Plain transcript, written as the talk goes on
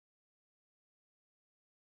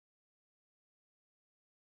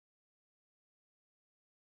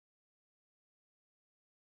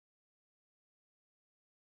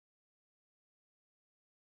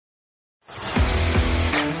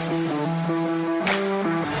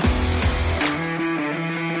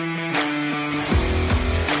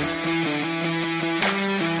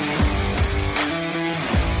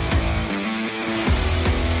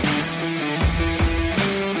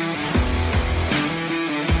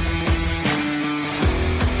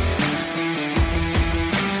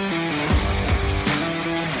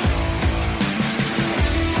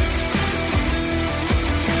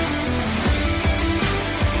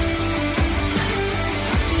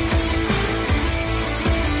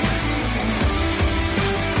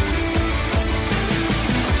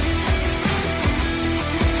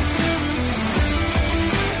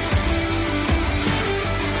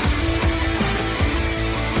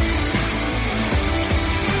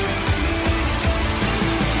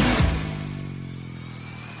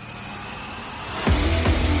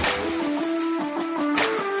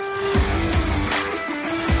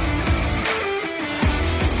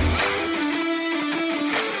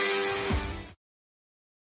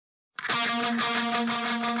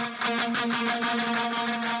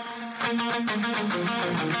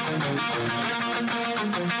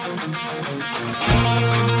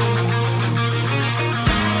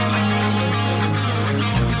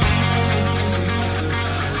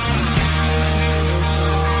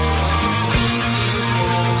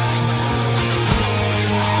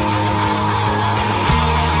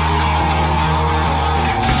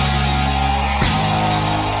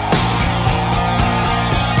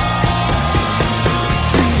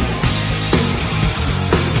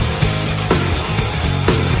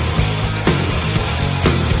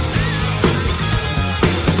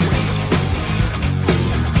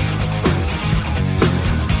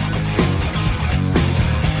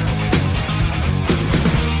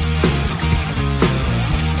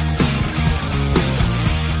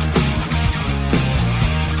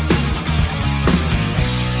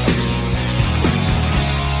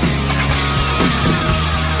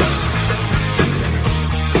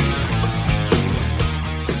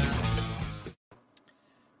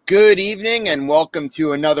Good evening and welcome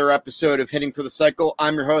to another episode of Hitting for the Cycle.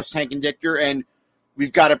 I'm your host, Hank Dichter, and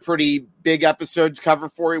we've got a pretty big episode to cover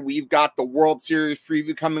for you. We've got the World Series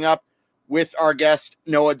preview coming up with our guest,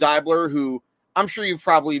 Noah Deibler, who I'm sure you've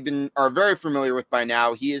probably are very familiar with by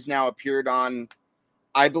now. He has now appeared on,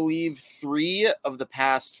 I believe, 3 of the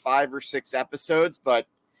past 5 or 6 episodes, but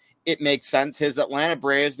it makes sense. His Atlanta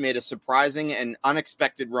Braves made a surprising and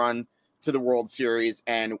unexpected run to the World Series,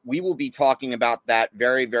 and we will be talking about that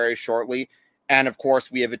very, very shortly. And of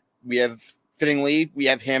course, we have fittingly, we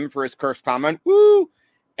have him for his cursed comment, woo,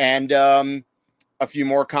 and a few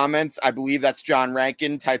more comments. I believe that's John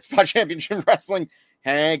Rankin, Tight Spot Championship Wrestling,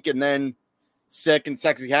 Hank, and then Sick and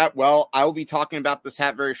Sexy Hat. Well, I will be talking about this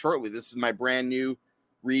hat very shortly. This is my brand new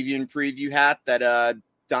review and preview hat that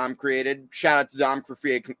Dom created. Shout out to Dom for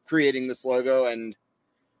creating this logo, and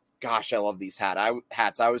gosh, I love these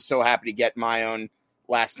hats. I was so happy to get my own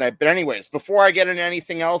last night. But anyways, before I get into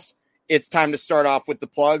anything else, it's time to start off with the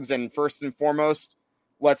plugs. And first and foremost,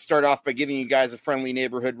 let's start off by giving you guys a friendly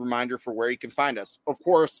neighborhood reminder for where you can find us. Of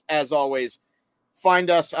course, as always,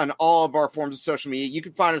 find us on all of our forms of social media. You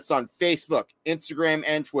can find us on Facebook, Instagram,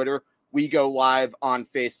 and Twitter. We go live on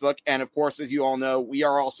Facebook. And of course, as you all know, we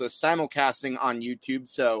are also simulcasting on YouTube.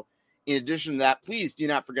 So in addition to that, please do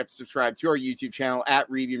not forget to subscribe to our YouTube channel at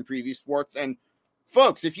Review and Preview Sports. And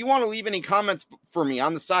folks, if you want to leave any comments for me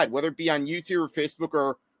on the side, whether it be on YouTube or Facebook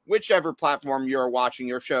or whichever platform you're watching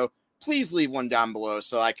your show, please leave one down below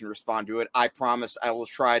so I can respond to it. I promise I will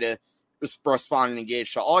try to respond and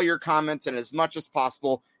engage to all your comments and as much as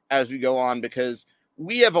possible as we go on, because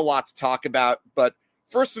we have a lot to talk about. But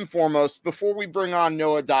first and foremost, before we bring on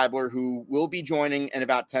Noah Deibler, who will be joining in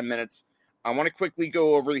about 10 minutes, I want to quickly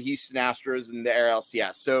go over the Houston Astros and the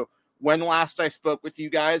ALCS. So when last I spoke with you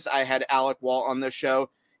guys, I had Alec Walt on the show.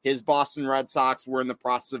 His Boston Red Sox were in the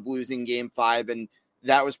process of losing Game 5, and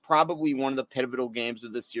that was probably one of the pivotal games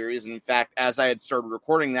of the series. And in fact, as I had started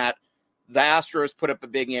recording that, the Astros put up a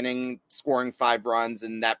big inning, scoring 5 runs,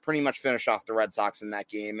 and that pretty much finished off the Red Sox in that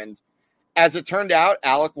game. And as it turned out,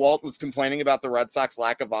 Alec Walt was complaining about the Red Sox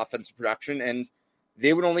lack of offensive production, and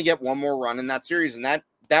they would only get one more run in that series. And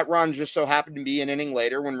that run just so happened to be an inning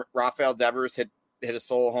later when Rafael Devers hit a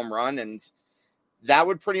solo home run, and that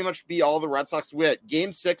would pretty much be all the Red Sox win.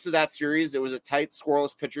 Game 6 of that series, it was a tight,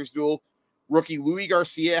 scoreless pitchers duel. Rookie Louis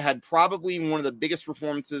Garcia had probably one of the biggest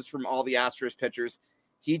performances from all the Astros pitchers.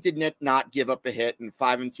 He did not give up a hit in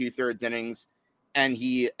 5 2/3 innings, and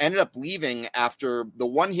he ended up leaving after the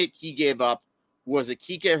one hit he gave up was a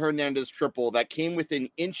Kike Hernandez triple that came within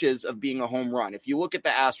inches of being a home run. If you look at the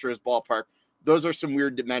Astros ballpark, those are some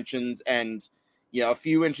weird dimensions, and a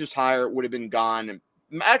few inches higher it would have been gone. And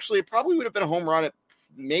actually, it probably would have been a home run at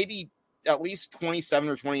maybe at least 27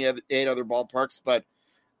 or 28 other ballparks. But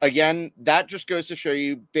again, that just goes to show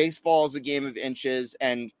you baseball is a game of inches,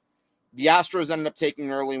 and the Astros ended up taking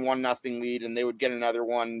an early 1-0 lead, and they would get another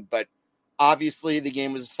one. But obviously, the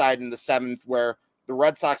game was decided in the 7th, where the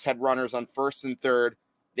Red Sox had runners on first and third.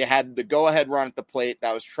 They had the go-ahead run at the plate.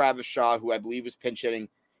 That was Travis Shaw, who I believe was pinch hitting.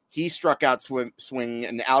 He struck out swinging,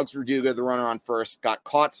 and Alex Verdugo, the runner on first, got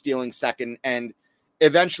caught stealing second, and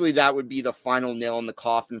eventually that would be the final nail in the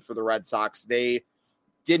coffin for the Red Sox. They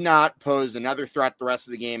did not pose another threat the rest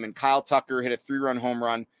of the game, and Kyle Tucker hit a 3-run home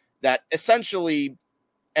run that essentially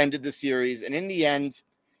ended the series. And in the end,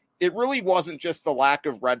 it really wasn't just the lack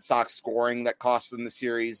of Red Sox scoring that cost them the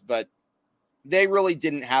series, but they really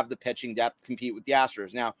didn't have the pitching depth to compete with the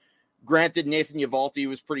Astros. Now, granted, Nathan Eovaldi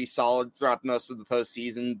was pretty solid throughout most of the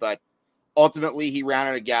postseason, but ultimately he ran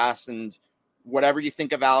out of gas. And whatever you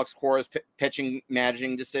think of Alex Cora's pitching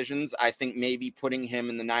managing decisions, I think maybe putting him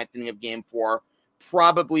in the 9th inning of Game 4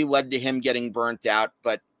 probably led to him getting burnt out.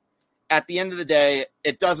 But at the end of the day,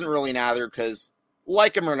 it doesn't really matter because,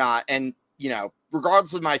 like him or not, and,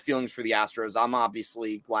 regardless of my feelings for the Astros, I'm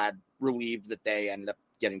obviously relieved that they ended up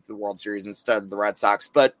getting to the World Series instead of the Red Sox.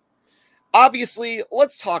 But obviously,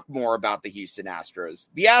 let's talk more about the Houston Astros.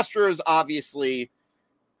 The Astros obviously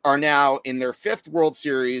are now in their 5th World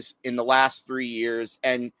Series in the last 3 years.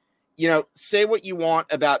 And, say what you want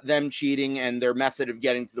about them cheating and their method of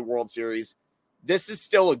getting to the World Series. This is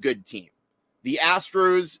still a good team. The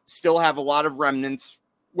Astros still have a lot of remnants.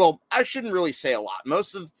 Well, I shouldn't really say a lot.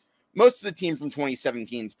 Most of the team from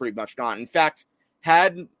 2017 is pretty much gone. In fact,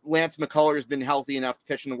 had Lance McCullers been healthy enough to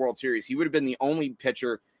pitch in the World Series, he would have been the only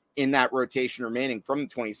pitcher in that rotation remaining from the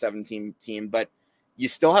 2017 team. But you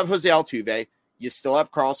still have Jose Altuve, you still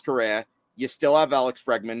have Carlos Correa, you still have Alex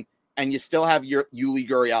Bregman, and you still have Yuli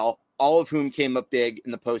Gurriel, all of whom came up big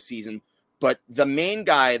in the postseason. But the main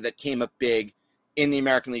guy that came up big in the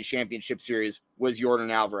American League Championship Series was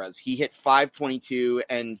Yordan Alvarez. He hit .522,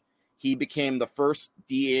 and he became the first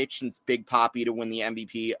DH since Big Papi to win the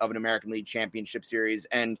MVP of an American League Championship Series.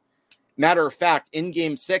 And matter of fact, in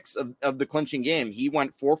Game 6 of the clinching game, he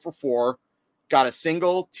went 4 for 4, got a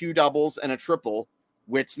single, 2 doubles, and a triple,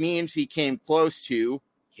 which means he came close to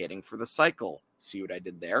hitting for the cycle. See what I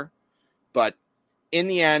did there? But in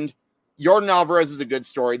the end, Yordan Alvarez is a good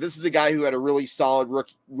story. This is a guy who had a really solid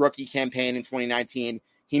rookie campaign in 2019.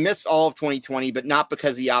 He missed all of 2020, but not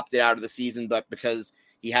because he opted out of the season, but because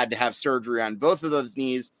he had to have surgery on both of those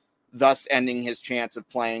knees, thus ending his chance of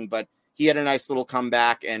playing. But he had a nice little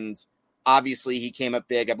comeback, and obviously he came up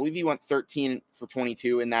big. I believe he went 13 for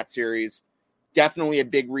 22 in that series. Definitely a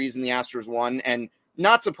big reason the Astros won, and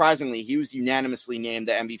not surprisingly, he was unanimously named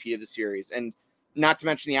the MVP of the series. And not to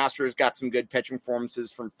mention the Astros got some good pitching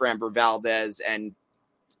performances from Framber Valdez and,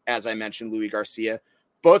 as I mentioned, Louis Garcia,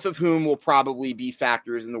 both of whom will probably be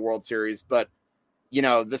factors in the World Series. But,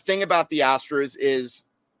 the thing about the Astros is,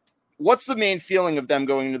 what's the main feeling of them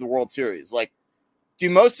going into the World Series? Like, do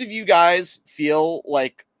most of you guys feel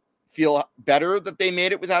better that they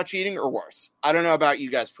made it without cheating or worse? I don't know about you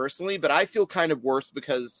guys personally, but I feel kind of worse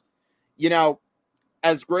because,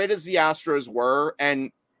 as great as the Astros were,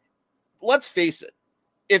 and let's face it,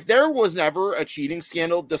 if there was never a cheating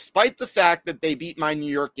scandal, despite the fact that they beat my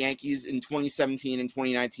New York Yankees in 2017 and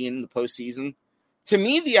 2019 in the postseason, to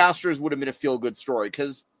me, the Astros would have been a feel-good story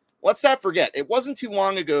because let's not forget, it wasn't too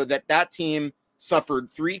long ago that team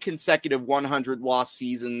suffered 3 consecutive 100-loss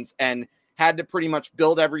seasons and had to pretty much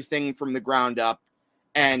build everything from the ground up.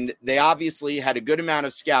 And they obviously had a good amount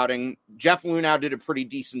of scouting. Jeff Luhnow did a pretty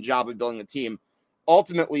decent job of building the team.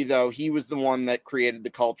 Ultimately, though, he was the one that created the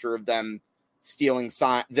culture of them stealing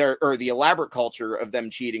the elaborate culture of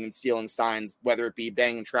them cheating and stealing signs, whether it be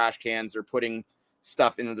banging trash cans or putting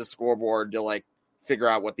stuff into the scoreboard to figure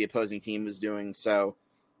out what the opposing team was doing. So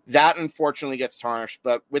that unfortunately gets tarnished.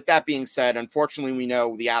 But with that being said, unfortunately, we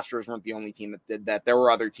know the Astros weren't the only team that did that. There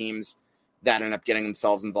were other teams that ended up getting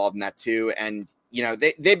themselves involved in that too. And,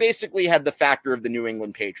 they basically had the factor of the New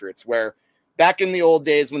England Patriots, where back in the old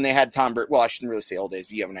days when they had Tom Brady, well, I shouldn't really say old days,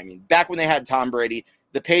 but you know what I mean. Back when they had Tom Brady,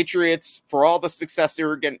 the Patriots, for all the success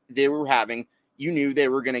they were having, you knew they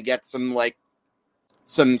were going to get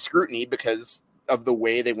some scrutiny because of the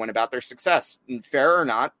way they went about their success. And fair or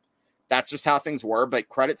not, that's just how things were. But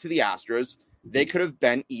credit to the Astros, they could have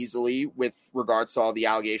been easily with regards to all the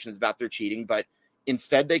allegations about their cheating, but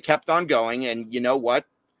instead they kept on going. And you know what?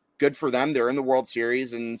 Good for them. They're in the World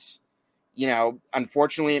Series, and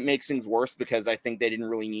unfortunately it makes things worse because I think they didn't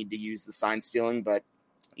really need to use the sign stealing, but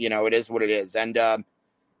it is what it is. And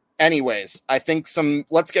anyways, I think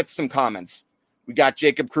let's get some comments. We got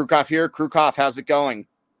Jacob Krukoff here. Krukoff, how's it going?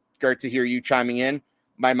 Great to hear you chiming in.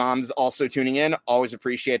 My mom's also tuning in. Always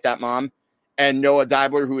appreciate that, Mom. And Noah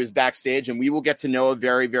Dibler, who is backstage, and we will get to Noah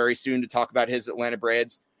very, very soon to talk about his Atlanta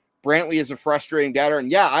Braves. Brantley is a frustrating batter,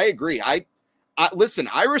 and yeah, I agree. Listen,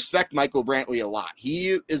 I respect Michael Brantley a lot.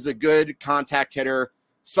 He is a good contact hitter.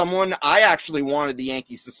 Someone I actually wanted the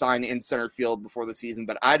Yankees to sign in center field before the season,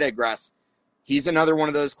 but I digress. He's another one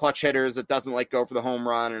of those clutch hitters that doesn't go for the home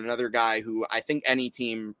run, and another guy who I think any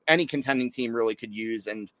contending team really could use,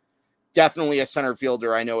 and definitely a center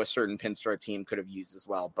fielder I know a certain pinstripe team could have used as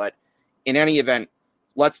well. But in any event,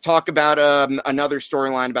 let's talk about another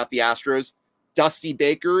storyline about the Astros. Dusty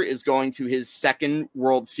Baker is going to his 2nd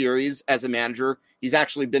World Series as a manager. He's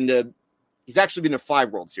actually been to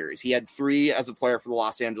 5 World Series. He had 3 as a player for the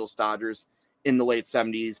Los Angeles Dodgers in the late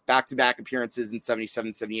 70s, back-to-back appearances in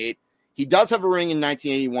 77, 78. He does have a ring in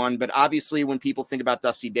 1981, but obviously when people think about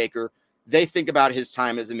Dusty Baker, they think about his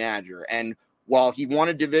time as a manager. And while he won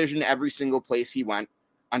a division every single place he went,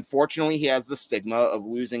 unfortunately, he has the stigma of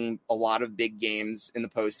losing a lot of big games in the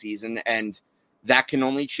postseason, and that can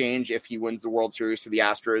only change if he wins the World Series for the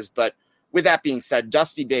Astros. But with that being said,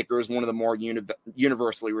 Dusty Baker is one of the more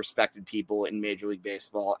universally respected people in Major League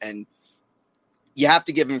Baseball, and you have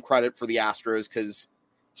to give him credit for the Astros because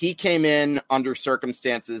he came in under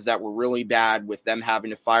circumstances that were really bad with them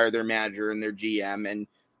having to fire their manager and their GM. And,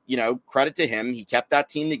 credit to him. He kept that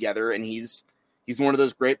team together, and he's one of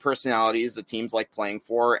those great personalities that teams like playing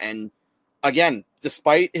for. And again,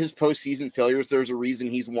 despite his postseason failures, there's a reason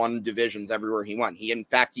he's won divisions everywhere he went.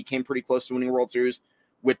 He came pretty close to winning a World Series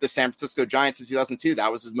with the San Francisco Giants in 2002.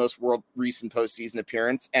 That was his most recent postseason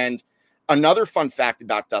appearance. And another fun fact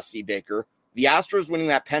about Dusty Baker, the Astros winning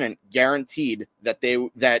that pennant guaranteed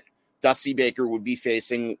that Dusty Baker would be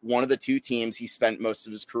facing one of the two teams he spent most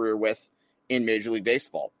of his career with in Major League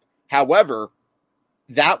Baseball. However,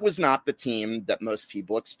 that was not the team that most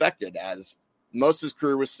people expected, as most of his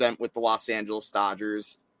career was spent with the Los Angeles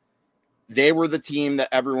Dodgers. They were the team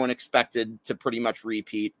that everyone expected to pretty much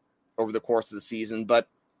repeat over the course of the season, but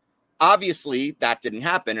obviously that didn't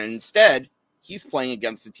happen. And instead, he's playing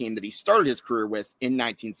against the team that he started his career with in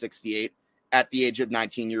 1968 at the age of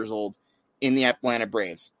 19 years old in the Atlanta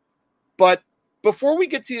Braves. But before we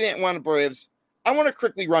get to the Atlanta Braves, I want to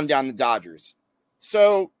quickly run down the Dodgers.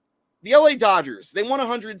 So the LA Dodgers, they won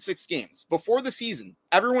 106 games. Before the season,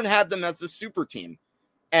 everyone had them as the super team.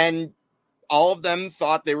 And all of them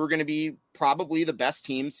thought they were going to be probably the best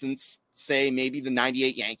team since, say, maybe the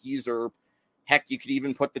 98 Yankees, or heck, you could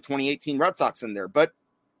even put the 2018 Red Sox in there. But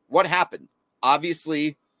what happened?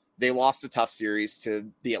 Obviously, they lost a tough series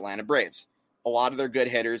to the Atlanta Braves. A lot of their good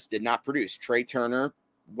hitters did not produce. Trey Turner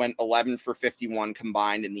went 11 for 51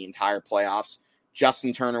 combined in the entire playoffs.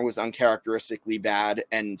 Justin Turner was uncharacteristically bad,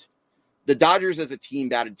 and the Dodgers as a team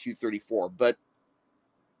batted .234. But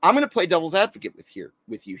I'm going to play devil's advocate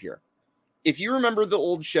with you here. If you remember the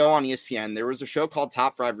old show on ESPN, there was a show called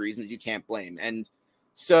Top 5 Reasons You Can't Blame. And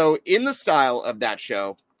so in the style of that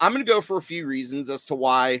show, I'm going to go for a few reasons as to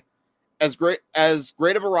why, as great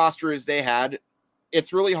of a roster as they had,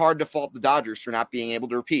 it's really hard to fault the Dodgers for not being able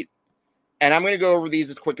to repeat. And I'm going to go over these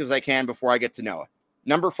as quick as I can before I get to Noah.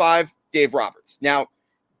 Number 5, Dave Roberts. Now,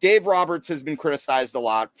 Dave Roberts has been criticized a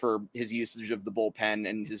lot for his usage of the bullpen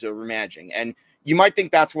and his overmanaging. And you might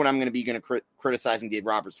think that's what I'm going to be criticizing Dave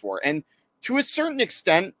Roberts for. And to a certain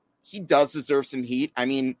extent, he does deserve some heat. I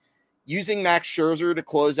mean, using Max Scherzer to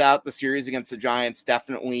close out the series against the Giants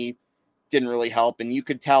definitely didn't really help. And you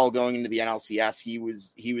could tell going into the NLCS, he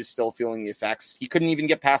was still feeling the effects. He couldn't even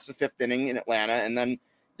get past the 5th inning in Atlanta. And then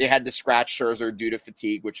they had to scratch Scherzer due to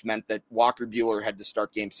fatigue, which meant that Walker Buehler had to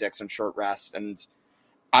start Game 6 on short rest. And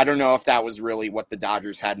I don't know if that was really what the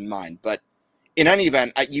Dodgers had in mind. But in any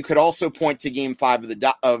event, you could also point to Game 5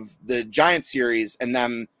 of the Giants series and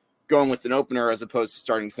them going with an opener as opposed to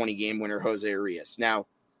starting 20-game winner Jose Arias. Now,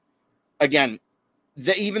 again,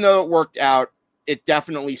 even though it worked out, it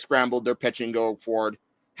definitely scrambled their pitching going forward.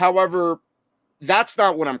 However, that's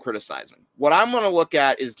not what I'm criticizing. What I'm going to look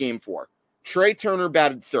at is Game 4. Trey Turner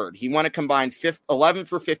batted 3rd. He won a combined 11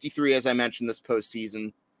 for 53, as I mentioned, this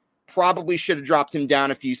postseason. Probably should have dropped him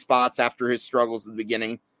down a few spots after his struggles at the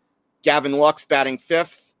beginning. Gavin Lux batting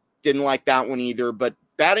 5th. Didn't like that one either. But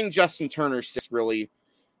batting Justin Turner 6th really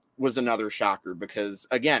was another shocker because,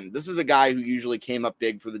 again, this is a guy who usually came up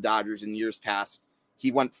big for the Dodgers in years past.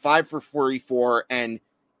 He went 5 for 44, and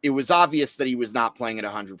it was obvious that he was not playing at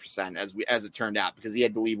 100% as it turned out because he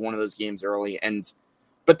had to leave one of those games early.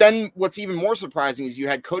 But then what's even more surprising is you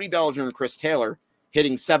had Cody Bellinger and Chris Taylor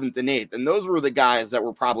hitting 7th and 8th, and those were the guys that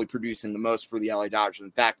were probably producing the most for the LA Dodgers.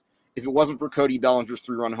 In fact, if it wasn't for Cody Bellinger's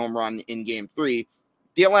 3-run home run in Game 3,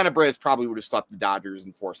 the Atlanta Braves probably would have swept the Dodgers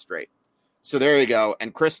in 4 straight. So there you go.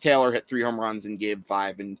 And Chris Taylor hit 3 home runs in Game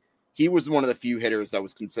 5, and he was one of the few hitters that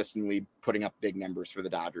was consistently putting up big numbers for the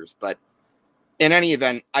Dodgers. But in any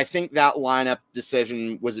event, I think that lineup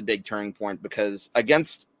decision was a big turning point because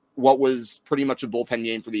against what was pretty much a bullpen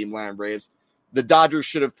game for the Atlanta Braves, the Dodgers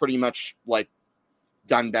should have pretty much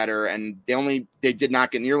done better, and they did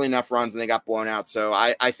not get nearly enough runs and they got blown out. So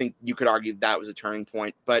I think you could argue that was a turning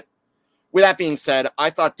point. But with that being said, I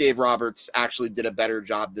thought Dave Roberts actually did a better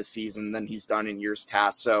job this season than he's done in years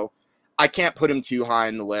past. So I can't put him too high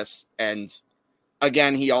on the list. And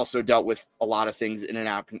again, he also dealt with a lot of things in and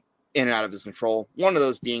out of his control. One of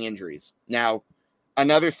those being injuries. Now,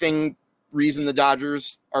 another reason the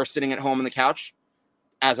Dodgers are sitting at home on the couch,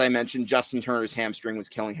 as I mentioned, Justin Turner's hamstring was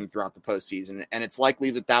killing him throughout the postseason, and it's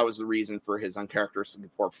likely that was the reason for his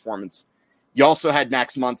uncharacteristically poor performance. You also had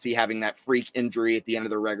Max Muncy having that freak injury at the end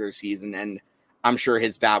of the regular season, and I'm sure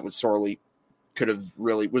his bat was really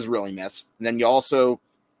missed. And then you also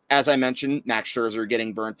as I mentioned, Max Scherzer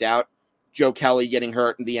getting burnt out, Joe Kelly getting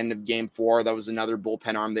hurt at the end of Game 4. That was another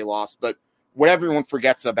bullpen arm they lost. But what everyone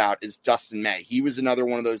forgets about is Dustin May. He was another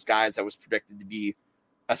one of those guys that was predicted to be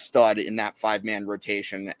a stud in that 5-man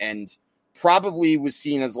rotation and probably was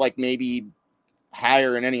seen as like maybe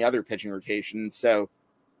higher in any other pitching rotation. So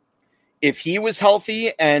if he was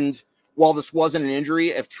healthy, and while this wasn't an injury,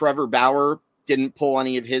 if Trevor Bauer didn't pull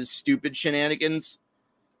any of his stupid shenanigans,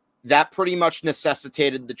 that pretty much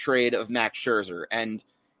necessitated the trade of Max Scherzer. And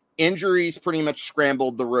injuries pretty much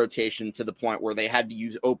scrambled the rotation to the point where they had to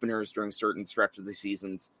use openers during certain stretches of the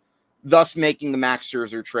seasons, thus making the Max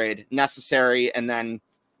Scherzer trade necessary. And then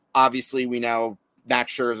obviously we know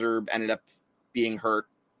Max Scherzer ended up being hurt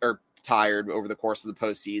or tired over the course of the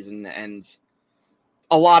postseason, and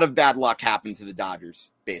a lot of bad luck happened to the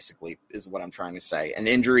Dodgers, basically, is what I'm trying to say. And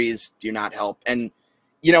injuries do not help. And,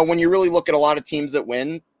 you know, when you really look at a lot of teams that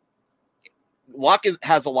win, luck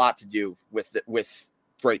has a lot to do with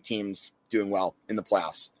great teams doing well in the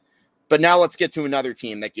playoffs. But now let's get to another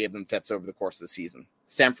team that gave them fits over the course of the season,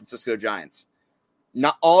 San Francisco Giants.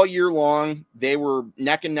 Not all year long, they were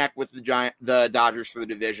neck and neck with the Dodgers for the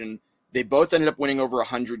division. They both ended up winning over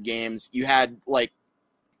 100 games. You had a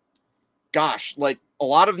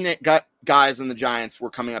lot of guys in the Giants were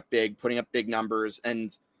coming up big, putting up big numbers.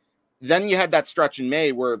 And then you had that stretch in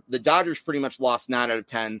May where the Dodgers pretty much lost 9 out of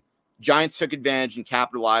 10. Giants took advantage and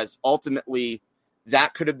capitalized. Ultimately,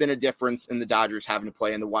 that could have been a difference in the Dodgers having to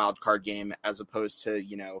play in the wild card game as opposed to,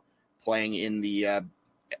 playing in the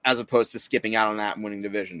as opposed to skipping out on that and winning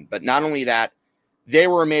division. But not only that, they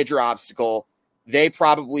were a major obstacle. They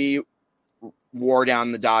probably wore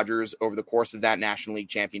down the Dodgers over the course of that National League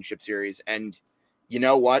Championship Series. And you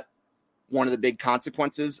know what? One of the big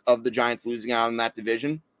consequences of the Giants losing out on that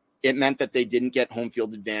division, it meant that they didn't get home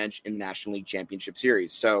field advantage in the National League Championship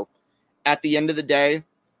Series. So at the end of the day,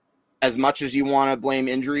 as much as you want to blame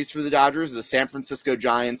injuries for the Dodgers, the San Francisco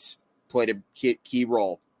Giants played a key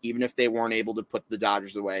role, even if they weren't able to put the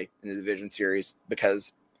Dodgers away in the division series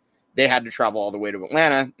because they had to travel all the way to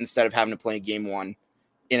Atlanta instead of having to play Game 1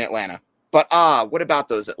 in Atlanta. But what about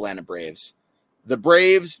those Atlanta Braves? The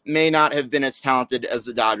Braves may not have been as talented as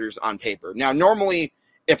the Dodgers on paper. Now, normally,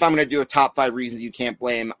 if I'm going to do a top 5 reasons you can't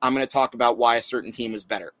blame, I'm going to talk about why a certain team was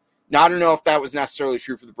better. Now, I don't know if that was necessarily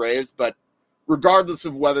true for the Braves, but regardless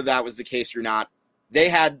of whether that was the case or not, they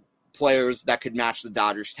had players that could match the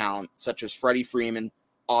Dodgers' talent, such as Freddie Freeman,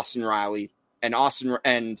 Austin Riley, and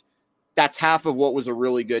that's half of what was a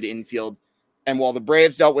really good infield. And while the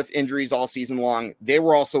Braves dealt with injuries all season long, they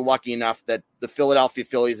were also lucky enough that the Philadelphia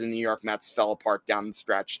Phillies and the New York Mets fell apart down the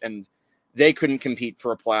stretch, and they couldn't compete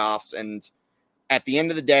for a playoffs. And at the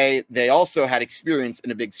end of the day, they also had experience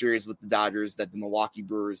in a big series with the Dodgers that the Milwaukee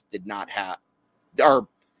Brewers did not have. Or,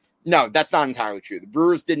 no, that's not entirely true. The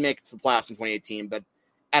Brewers did make it to the playoffs in 2018, but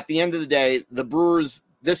at the end of the day,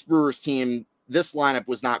 this Brewers team, this lineup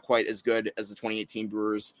was not quite as good as the 2018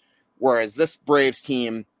 Brewers, whereas this Braves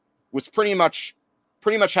team was pretty much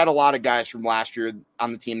had a lot of guys from last year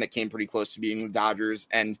on the team that came pretty close to beating the Dodgers.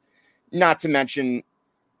 And not to mention,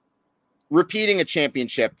 repeating a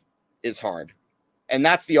championship is hard. And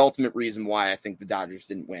that's the ultimate reason why I think the Dodgers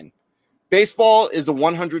didn't win. Baseball is a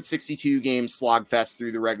 162-game slogfest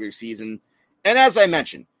through the regular season. And as I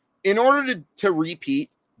mentioned, in order to repeat,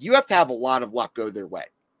 you have to have a lot of luck go their way.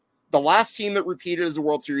 The last team that repeated as a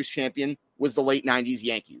World Series champion was the late 90s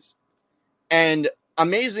Yankees. And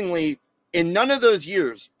amazingly, in none of those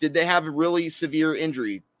years did they have a really severe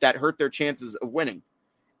injury that hurt their chances of winning.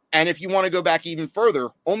 And if you want to go back even further,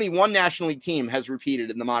 only one National League team has repeated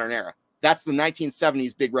in the modern era. That's the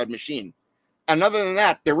 1970s Big Red Machine. And other than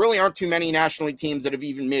that, there really aren't too many National League teams that have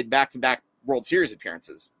even made back-to-back World Series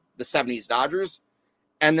appearances. The 70s Dodgers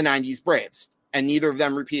and the 90s Braves. And neither of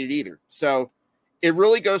them repeated either. So it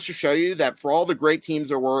really goes to show you that for all the great teams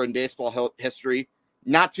there were in baseball history,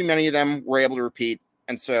 not too many of them were able to repeat.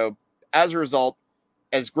 And so as a result,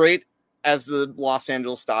 as great as the Los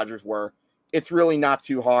Angeles Dodgers were, it's really not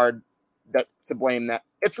too hard to blame them.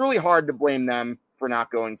 It's really hard to blame them for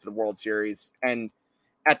not going to the World Series. And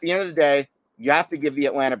at the end of the day, you have to give the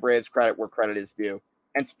Atlanta Braves credit where credit is due.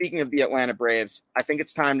 And speaking of the Atlanta Braves, I think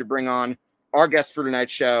it's time to bring on our guest for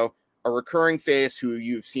tonight's show, a recurring face who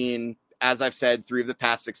you've seen, as I've said, 3 of the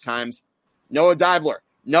past 6 times, Noah Deibler.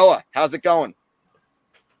 Noah, how's it going?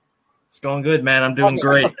 It's going good, man. I'm doing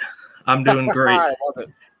great. I'm doing great. I love it.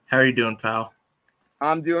 How are you doing, pal?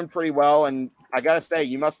 I'm doing pretty well, and I got to say,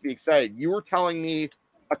 you must be excited. You were telling me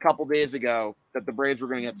a couple days ago that the Braves were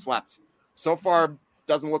going to get swept. So far,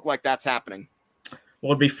 doesn't look like that's happening.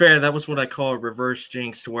 Well, to be fair, that was what I call a reverse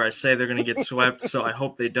jinx, to where I say they're going to get swept, so I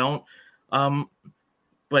hope they don't.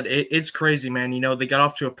 but it's crazy, man. They got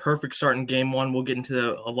off to a perfect start in game one. We'll get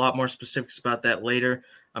into a lot more specifics about that later.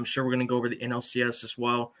 I'm sure we're going to go over the NLCS as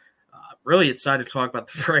well. Really excited to talk about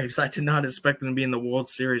the Braves. I did not expect them to be in the World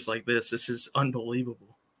Series like this. This is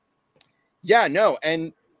unbelievable. Yeah, no.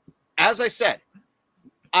 And as I said,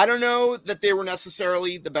 I don't know that they were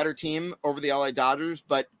necessarily the better team over the LA Dodgers,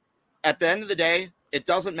 but at the end of the day, it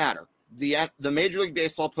doesn't matter. The Major League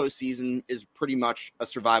Baseball postseason is pretty much a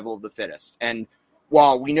survival of the fittest. And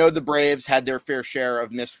while we know the Braves had their fair share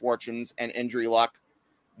of misfortunes and injury luck,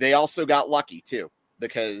 they also got lucky too,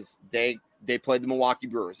 because they played the Milwaukee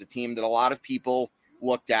Brewers, a team that a lot of people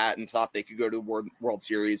looked at and thought they could go to the World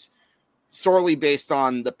Series, sorely based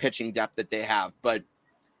on the pitching depth that they have. But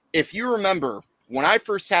if you remember, when I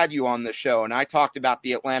first had you on the show and I talked about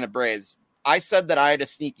the Atlanta Braves, I said that I had a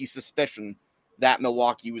sneaky suspicion that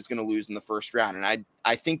Milwaukee was going to lose in the first round. And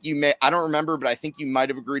I think I don't remember, but I think you might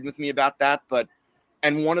have agreed with me about that.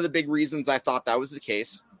 And one of the big reasons I thought that was the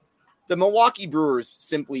case, the Milwaukee Brewers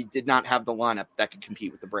simply did not have the lineup that could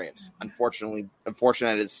compete with the Braves. Unfortunate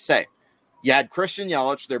it is to say. You had Christian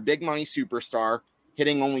Yelich, their big money superstar,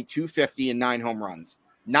 hitting only .250 and 9 home runs.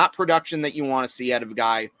 Not production that you want to see out of a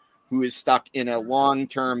guy who is stuck in a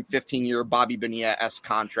long-term 15-year Bobby Bonilla-esque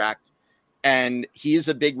contract. And he is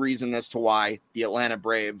a big reason as to why the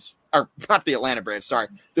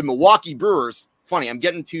Milwaukee Brewers, funny, I'm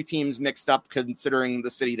getting two teams mixed up considering the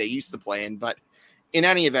city they used to play in, but in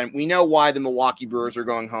any event, we know why the Milwaukee Brewers are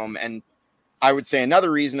going home. And I would say another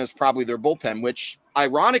reason is probably their bullpen, which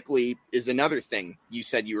ironically is another thing you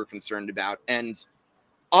said you were concerned about. And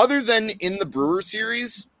other than in the Brewer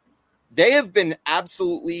series, they have been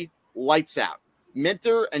absolutely lights out.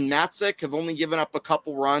 Minter and Matzik have only given up a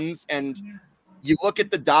couple runs, and you look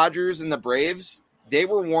at the Dodgers and the Braves, they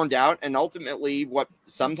were worn out, and ultimately what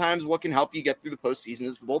can help you get through the postseason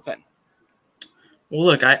is the bullpen. Well,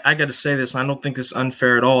 look, I got to say this. I don't think this is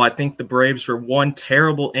unfair at all. I think the Braves were one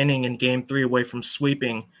terrible inning in Game 3 away from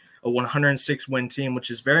sweeping a 106-win team, which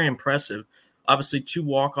is very impressive. Obviously, 2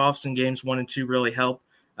 walk-offs in Games 1 and 2 really helped.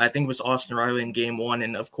 I think it was Austin Riley in Game 1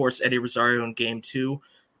 and, of course, Eddie Rosario in Game 2.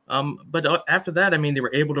 But after that, I mean, they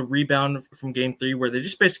were able to rebound from Game 3 where they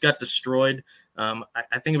just basically got destroyed. I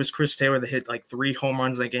think it was Chris Taylor that hit like 3 home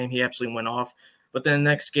runs that game. He absolutely went off. But then the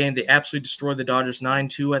next game, they absolutely destroyed the Dodgers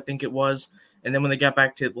 9-2, I think it was. And then when they got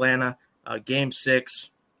back to Atlanta, Game 6,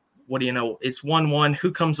 what do you know? It's 1-1.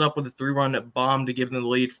 Who comes up with a 3-run bomb to give them the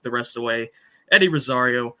lead for the rest of the way? Eddie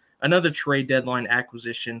Rosario, another trade deadline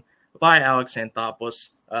acquisition by Alex Anthopoulos.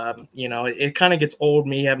 It kind of gets old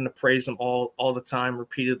me having to praise them all the time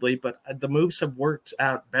repeatedly, but the moves have worked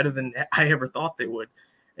out better than I ever thought they would.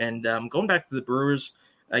 And going back to the Brewers,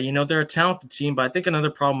 they're a talented team, but I think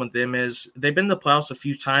another problem with them is they've been in the playoffs a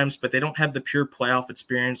few times, but they don't have the pure playoff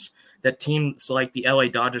experience that teams like the LA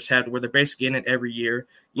Dodgers had, where they're basically in it every year.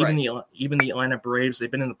 Even the Atlanta Braves, they've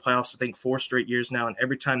been in the playoffs, I think, 4 straight years now, and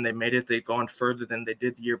every time they made it, they've gone further than they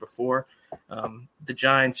did the year before. The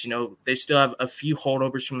Giants, they still have a few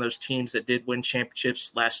holdovers from those teams that did win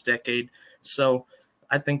championships last decade, so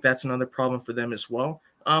I think that's another problem for them as well.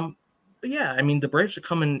 But yeah, I mean, the Braves are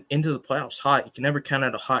coming into the playoffs hot. You can never count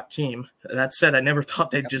out a hot team. That said, I never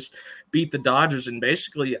thought they'd just beat the Dodgers, and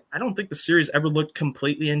basically, I don't think the series ever looked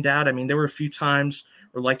completely in doubt. I mean, there were a few times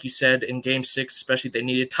where, like you said, in Game 6, especially, they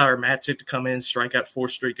needed Tyler Matzik to come in and strike out 4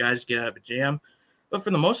 straight guys to get out of a jam. But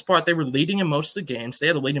for the most part, they were leading in most of the games. They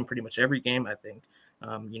had a lead in pretty much every game, I think.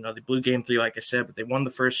 They blew Game 3, like I said, but they won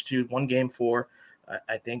the first 2, won Game 4,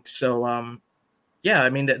 I think. So, yeah,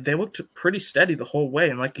 I mean, they looked pretty steady the whole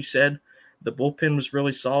way. And like you said, the bullpen was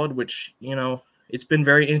really solid, which, it's been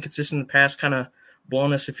very inconsistent in the past, kind of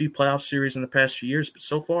blown us a few playoff series in the past few years. But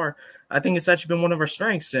so far, I think it's actually been one of our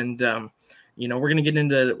strengths. And, we're going to get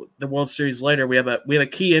into the World Series later. We have a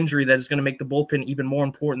key injury that is going to make the bullpen even more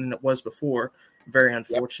important than it was before. Very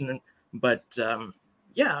unfortunate. Yep. But,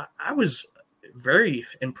 I was very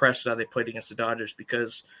impressed how they played against the Dodgers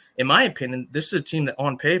because, in my opinion, this is a team that,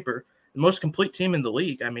 on paper, the most complete team in the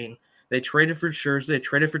league. I mean, they traded for Scherzer, they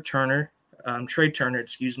traded for Trey Turner,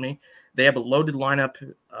 excuse me. They have a loaded lineup,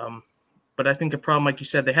 but I think the problem, like you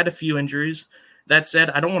said, they had a few injuries. That said,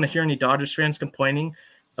 I don't want to hear any Dodgers fans complaining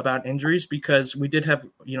about injuries because we did have,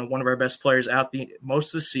 one of our best players out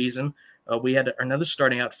most of the season. We had another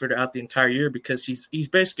starting outfielder out the entire year because he's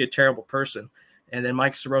basically a terrible person. And then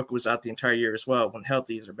Mike Soroka was out the entire year as well. When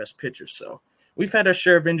healthy, he's our best pitcher. So we've had our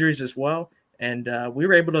share of injuries as well, and we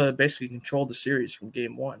were able to basically control the series from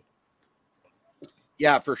Game 1.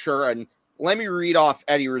 Yeah, for sure. And let me read off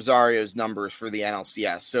Eddie Rosario's numbers for the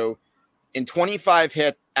NLCS. So in 25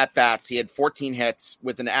 hit at-bats, he had 14 hits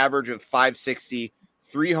with an average of .560,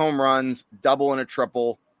 3 home runs, double and a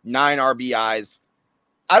triple, 9 RBIs.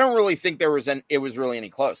 I don't really think it was really any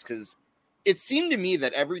close, because it seemed to me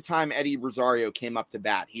that every time Eddie Rosario came up to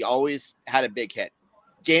bat, he always had a big hit.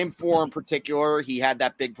 Game 4 in particular, he had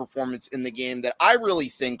that big performance in the game that I really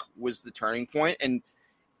think was the turning point. And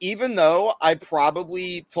even though I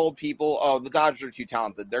probably told people, oh, the Dodgers are too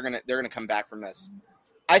talented, they're gonna come back from this,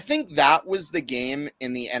 I think that was the game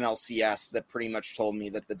in the NLCS that pretty much told me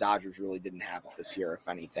that the Dodgers really didn't have it this year, if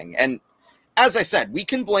anything. And as I said, we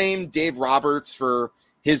can blame Dave Roberts for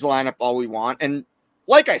his lineup all we want. And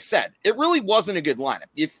like I said, it really wasn't a good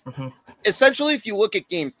lineup. Essentially, if you look at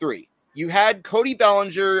Game 3, you had Cody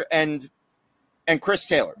Bellinger and Chris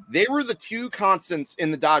Taylor. They were the 2 constants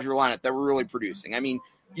in the Dodger lineup that were really producing. I mean,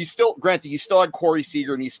 you still had Corey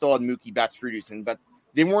Seager and you still had Mookie Betts producing, but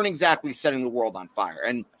they weren't exactly setting the world on fire.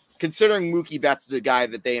 And considering Mookie Betts is a guy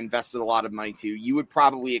that they invested a lot of money to, you would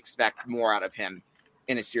probably expect more out of him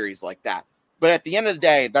in a series like that. But at the end of the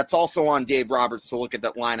day, that's also on Dave Roberts to look at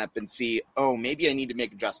that lineup and see, oh, maybe I need to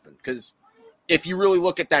make adjustment. Because if you really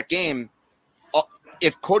look at that game,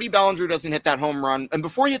 if Cody Bellinger doesn't hit that home run, and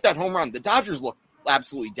before he hit that home run, the Dodgers look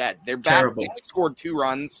absolutely dead. They're back. They only scored 2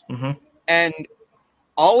 runs. And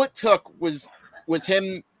all it took was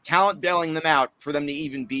him talent bailing them out for them to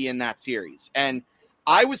even be in that series. And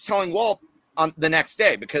I was telling Walt on the next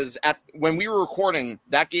day, because when we were recording,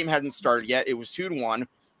 that game hadn't started yet. It was 2-1.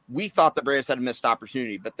 We thought the Braves had a missed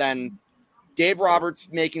opportunity, but then Dave Roberts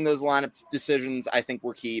making those lineup decisions, I think,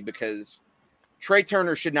 were key, because Trey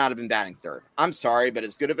Turner should not have been batting 3rd. I'm sorry, but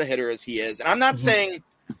as good of a hitter as he is, and I'm not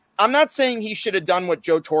saying he should have done what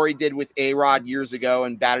Joe Torre did with A-Rod years ago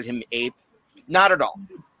and batted him 8th. Not at all.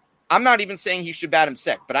 I'm not even saying he should bat him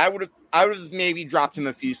 6th, but I would have maybe dropped him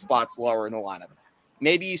a few spots lower in the lineup.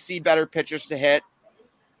 Maybe you see better pitchers to hit.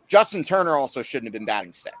 Justin Turner also shouldn't have been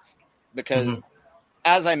batting 6th, because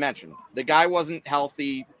as I mentioned, the guy wasn't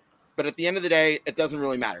healthy, but at the end of the day, it doesn't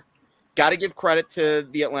really matter. Got to give credit to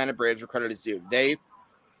the Atlanta Braves, where credit is due.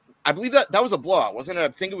 I believe that was a blowout, wasn't it? I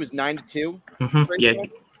think it was 9-2. Yeah,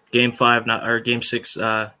 Game 5, Game 6,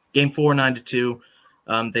 Game 4, 9-2.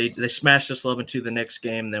 They smashed us 11-2 the next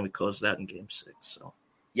game, and then we closed it out in Game 6. So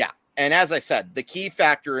yeah, and as I said, the key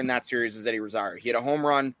factor in that series was Eddie Rosario. He had a home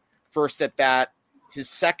run first at bat. His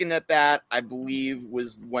second at bat, I believe,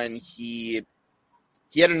 was when he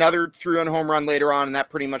had another 3-run home run later on, and that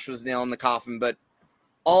pretty much was nail in the coffin. But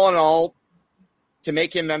all in all, to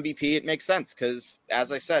make him MVP, it makes sense, because,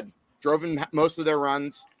 as I said, drove in most of their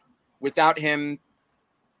runs. Without him,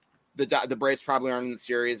 the Braves probably aren't in the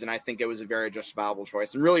series, and I think it was a very justifiable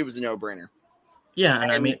choice, and really it was a no-brainer. Yeah,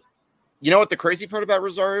 and I mean, you know what the crazy part about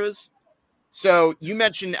Rosario is? So you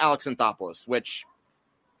mentioned Alex Anthopoulos, which,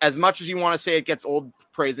 as much as you want to say it gets old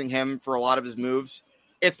praising him for a lot of his moves,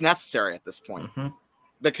 it's necessary at this point.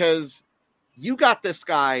 Because you got this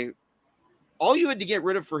guy, all you had to get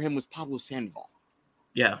rid of for him was Pablo Sandoval.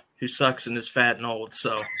 Yeah, who sucks and is fat and old,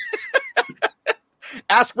 so...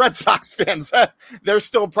 Ask Red Sox fans. They're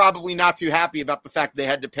still probably not too happy about the fact they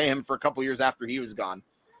had to pay him for a couple years after he was gone.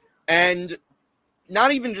 And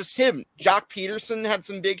not even just him. Jock Peterson had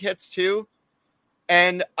some big hits too.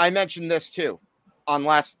 And I mentioned this too on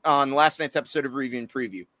last night's episode of Review and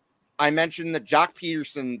Preview. I mentioned that Jock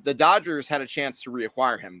Peterson, the Dodgers had a chance to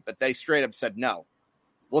reacquire him, but they straight up said no.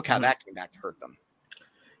 Look how that came back to hurt them.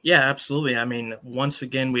 Yeah, absolutely. I mean, once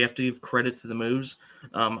again, we have to give credit to the moves.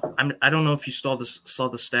 I don't know if you saw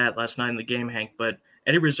the stat last night in the game, Hank, but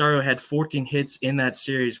Eddie Rosario had 14 hits in that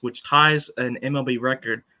series, which ties an MLB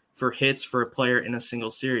record for hits for a player in a single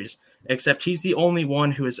series, except he's the only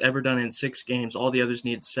one who has ever done it in 6 games. All the others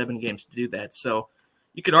needed 7 games to do that. So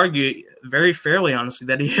you could argue very fairly, honestly,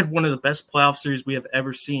 that he had one of the best playoff series we have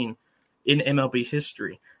ever seen in MLB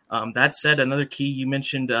history. That said, another key, you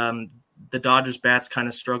mentioned the Dodgers bats kind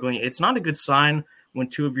of struggling. It's not a good sign when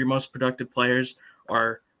 2 of your most productive players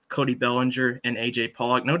are Cody Bellinger and AJ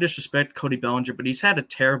Pollock. No disrespect to Cody Bellinger, but he's had a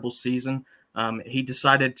terrible season. He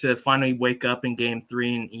decided to finally wake up in Game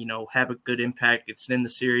 3 and, have a good impact, extend the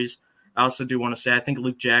series. I also do want to say, I think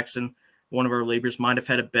Luke Jackson, one of our Libras, might have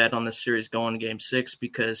had a bet on this series going to Game 6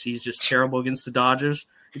 because he's just terrible against the Dodgers.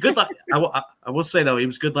 I will say, though, he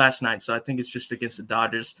was good last night, so I think it's just against the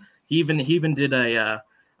Dodgers. He even did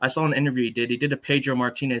I saw an interview he did. He did a Pedro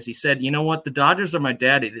Martinez. He said, "You know what? The Dodgers are my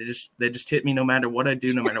daddy. They just hit me no matter what I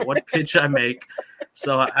do, no matter what pitch I make."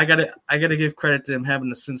 So I gotta give credit to him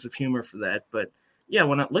having a sense of humor for that. But yeah,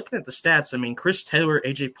 when I'm looking at the stats, I mean, Chris Taylor,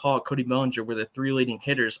 AJ Pollock, Cody Bellinger were the 3 leading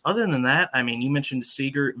hitters. Other than that, I mean, you mentioned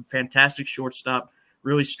Seager, fantastic shortstop,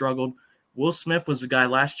 really struggled. Will Smith was the guy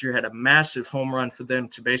last year, had a massive home run for them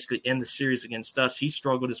to basically end the series against us. He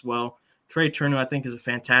struggled as well. Trey Turner, I think, is a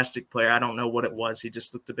fantastic player. I don't know what it was. He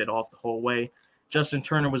just looked a bit off the whole way. Justin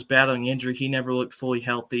Turner was battling injury. He never looked fully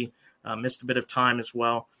healthy, missed a bit of time as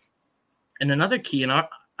well. And another key, and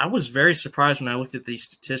I was very surprised when I looked at these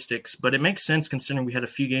statistics, but it makes sense considering we had a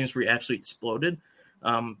few games where he absolutely exploded.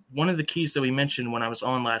 One of the keys that we mentioned when I was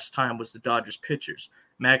on last time was the Dodgers pitchers.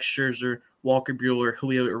 Max Scherzer, Walker Buehler,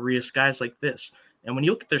 Julio Urias, guys like this. And when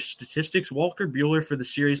you look at their statistics, Walker Buehler for the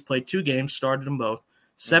series played 2 games, started them both,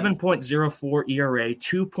 7.04 ERA,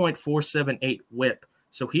 2.478 WHIP.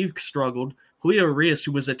 So he struggled. Julio Urias,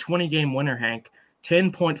 who was a 20-game winner, Hank,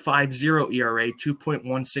 10.50 ERA,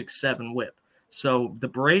 2.167 WHIP. So the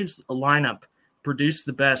Braves lineup produced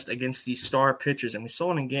the best against these star pitchers, and we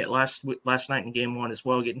saw it in last night in Game 1 as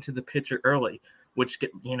well, getting to the pitcher early, which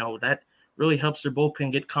that really helps their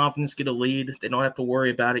bullpen get confidence, get a lead. They don't have to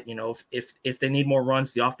worry about it. If they need more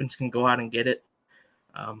runs, the offense can go out and get it.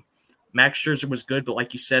 Max Scherzer was good, but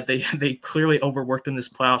like you said, they clearly overworked in this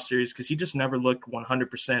playoff series because he just never looked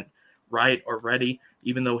 100% right or ready,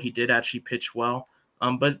 even though he did actually pitch well.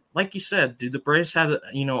 But like you said, do the Braves have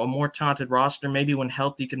a more talented roster? Maybe when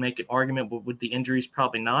healthy, you can make an argument, but with the injuries,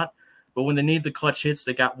 probably not. But when they need the clutch hits,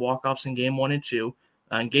 they got walk-offs in Game 1 and 2.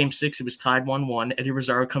 In Game 6, it was tied 1-1. Eddie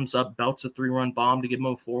Rosario comes up, belts a 3-run bomb to give him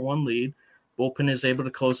a 4-1 lead. Bullpen is able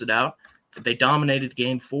to close it out. They dominated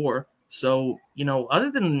Game 4. So,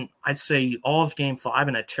 other than, I'd say, all of Game 5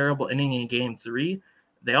 and a terrible inning in Game 3,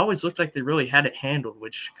 they always looked like they really had it handled,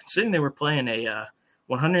 which, considering they were playing a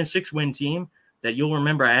 106-win team, that you'll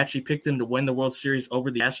remember I actually picked them to win the World Series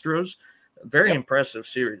over the Astros. Very impressive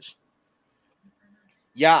series.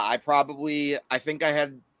 Yeah, I don't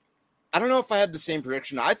know if I had the same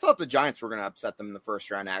prediction. I thought the Giants were going to upset them in the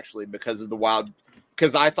first round, actually, because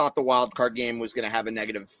I thought the wild card game was going to have a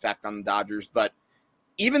negative effect on the Dodgers. But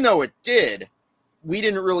even though it did, we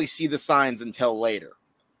didn't really see the signs until later.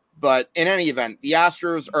 But in any event, the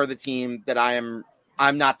Astros are the team that I'm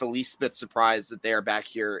not the least bit surprised that they are back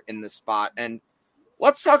here in this spot. And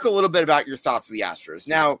let's talk a little bit about your thoughts of the Astros.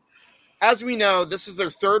 Now, as we know, this is their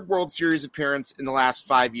 3rd World Series appearance in the last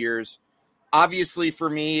 5 years. Obviously, for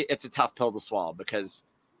me, it's a tough pill to swallow because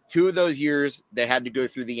 2 of those years, they had to go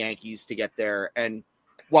through the Yankees to get there. And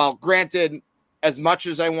while granted, as much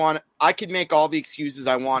as I could make all the excuses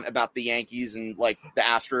I want about the Yankees and like the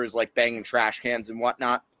Astros, like banging trash cans and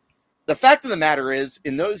whatnot. The fact of the matter is,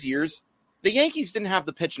 in those years, the Yankees didn't have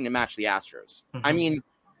the pitching to match the Astros. Mm-hmm. I mean,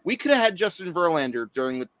 we could have had Justin Verlander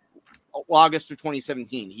during the August of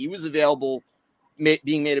 2017. He was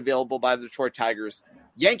being made available by the Detroit Tigers.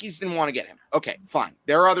 Yankees didn't want to get him. Okay, fine.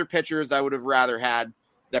 There are other pitchers I would have rather had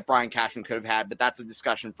that Brian Cashman could have had, but that's a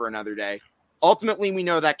discussion for another day. Ultimately, we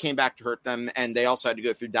know that came back to hurt them, and they also had to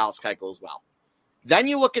go through Dallas Keuchel as well. Then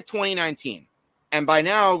you look at 2019, and by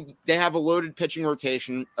now they have a loaded pitching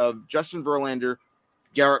rotation of Justin Verlander,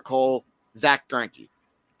 Garrett Cole, Zach Greinke.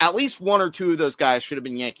 At least 1 or 2 of those guys should have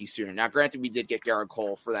been Yankees sooner. Now, granted, we did get Garrett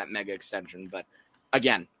Cole for that mega extension, but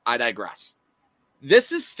again, I digress.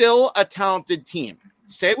 This is still a talented team.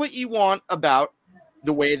 Say what you want about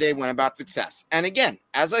the way they went about success. And again,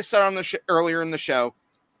 as I said on the earlier in the show,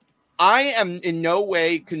 I am in no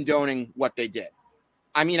way condoning what they did.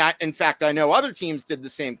 I mean, in fact, I know other teams did the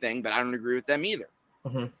same thing, but I don't agree with them either.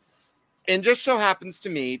 Mm-hmm. And just so happens to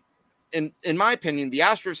me, in my opinion, the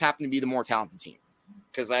Astros happen to be the more talented team.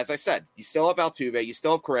 Because as I said, you still have Altuve, you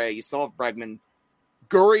still have Correa, you still have Bregman.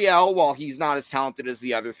 Gurriel, while he's not as talented as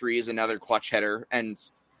the other 3, is another clutch hitter. And,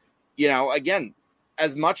 again,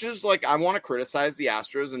 as much as I want to criticize the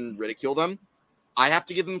Astros and ridicule them, I have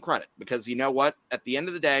to give them credit because you know what? At the end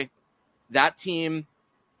of the day, that team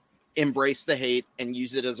embraced the hate and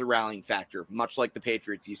used it as a rallying factor, much like the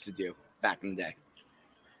Patriots used to do back in the day.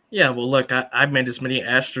 Yeah, well, look, I've made as many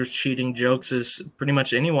Astros cheating jokes as pretty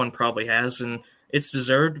much anyone probably has, and it's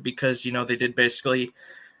deserved because, they did basically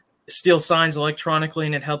steal signs electronically,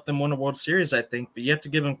 and it helped them win a World Series, I think. But you have to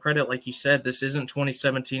give them credit. Like you said, this isn't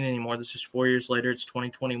 2017 anymore. This is 4 years later. It's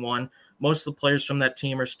 2021. Most of the players from that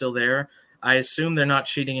team are still there. I assume they're not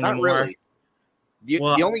cheating anymore. Not really.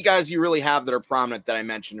 The only guys you really have that are prominent that I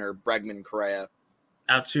mentioned are Bregman and Correa.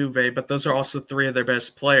 Altuve, but those are also 3 of their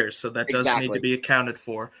best players, so that does need to be accounted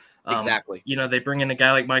for. Exactly. They bring in a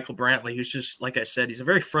guy like Michael Brantley, who's just, like I said, he's a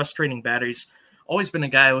very frustrating batter. He's always been a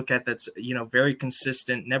guy I look at that's, very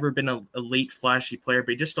consistent, never been an elite, flashy player,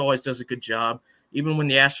 but he just always does a good job. Even when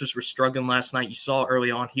the Astros were struggling last night, you saw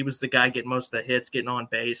early on, he was the guy getting most of the hits, getting on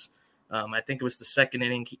base. I think it was the second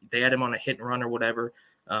inning. They had him on a hit and run or whatever.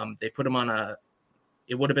 They put him on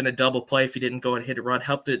it would have been a double play if he didn't go and hit a run,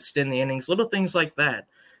 helped to extend the innings, little things like that.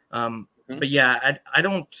 But yeah, I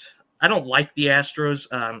don't like the Astros,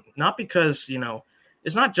 not because,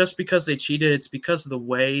 it's not just because they cheated. It's because of the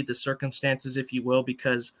way, the circumstances, if you will,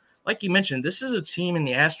 because like you mentioned, this is a team in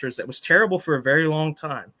the Astros that was terrible for a very long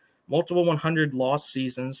time, multiple 100 lost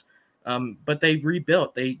seasons. But they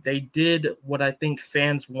rebuilt. They did what I think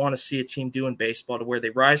fans want to see a team do in baseball, to where they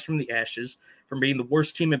rise from the ashes, from being the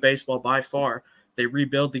worst team in baseball by far. They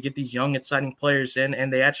rebuild to get these young, exciting players in,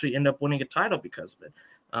 and they actually end up winning a title because of it.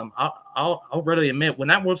 I'll readily admit, when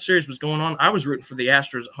that World Series was going on, I was rooting for the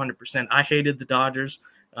Astros 100%. I hated the Dodgers.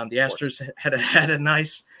 The Astros had a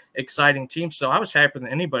nice, exciting team, so I was happier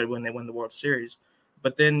than anybody when they win the World Series.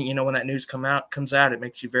 But then, when that news comes out, it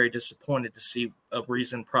makes you very disappointed to see a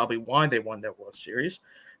reason probably why they won that World Series.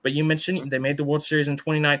 But you mentioned they made the World Series in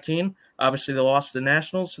 2019. Obviously, they lost to the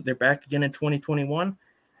Nationals. They're back again in 2021.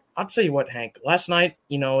 I'll tell you what, Hank. Last night,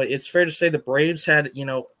 it's fair to say the Braves had,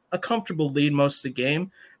 a comfortable lead most of the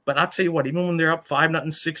game. But I'll tell you what, even when they're up 5-0,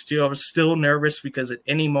 6-2, I was still nervous because at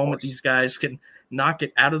any moment these guys can knock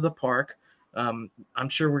it out of the park. I'm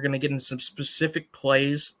sure we're going to get into some specific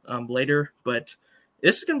plays later, but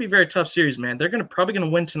this is going to be a very tough series, man. They're probably going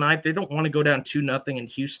to win tonight. They don't want to go down 2-0 in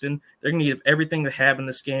Houston. They're going to give everything they have in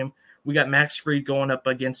this game. We got Max Fried going up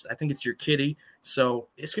against, I think it's your Kitty. So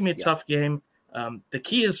it's going to be a tough game. The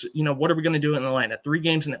key is, what are we going to do in Atlanta? 3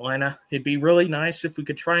 games in Atlanta. It'd be really nice if we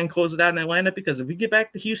could try and close it out in Atlanta, because if we get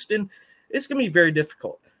back to Houston, it's going to be very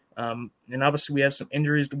difficult. And obviously we have some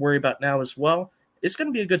injuries to worry about now as well. It's going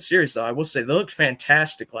to be a good series, though. I will say they looked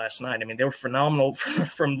fantastic last night. I mean, they were phenomenal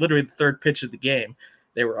from literally the third pitch of the game.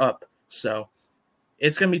 They were up. So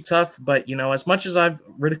it's going to be tough. But, as much as I've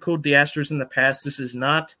ridiculed the Astros in the past, this is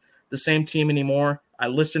not the same team anymore. I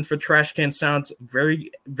listened for trash can sounds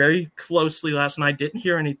very, very closely last night. Didn't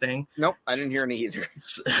hear anything. Nope, I didn't hear any either.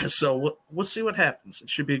 So we'll see what happens. It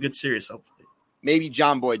should be a good series, hopefully. Maybe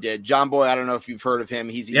John Boy did. John Boy, I don't know if you've heard of him.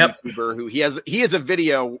 He's a YouTuber who he has a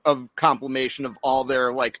video of compilation of all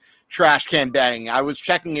their trash can banging. I was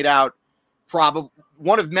checking it out. Probably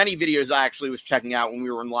one of many videos I actually was checking out when we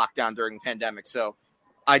were in lockdown during the pandemic. So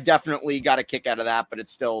I definitely got a kick out of that, but it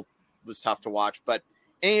still was tough to watch. But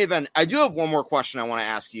in any event, I do have one more question I want to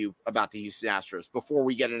ask you about the Houston Astros before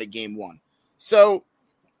we get into game 1. So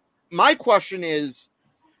my question is,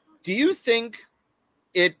 do you think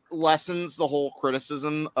it lessens the whole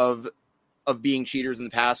criticism of being cheaters in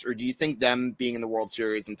the past, or do you think them being in the World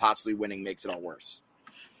Series and possibly winning makes it all worse?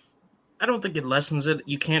 I don't think it lessens it.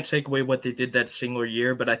 You can't take away what they did that single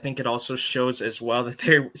year, but I think it also shows as well that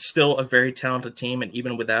they're still a very talented team, and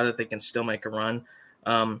even without it, they can still make a run.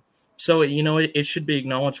 So, it should be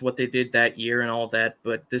acknowledged what they did that year and all that,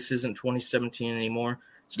 but this isn't 2017 anymore.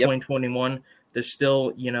 It's 2021. They're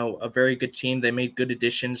still, a very good team. They made good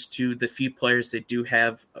additions to the few players they do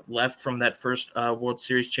have left from that first World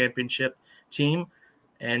Series championship team.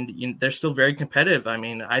 And they're still very competitive. I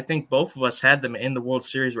mean, I think both of us had them in the World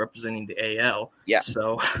Series representing the AL. Yeah.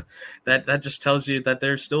 So that just tells you that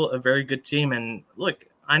they're still a very good team. And look,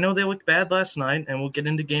 I know they looked bad last night, and we'll get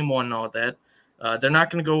into game 1 and all that. They're not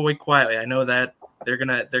going to go away quietly. I know that they're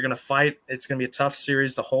gonna fight. It's going to be a tough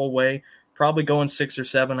series the whole way. Probably going 6 or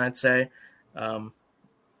 7, I'd say.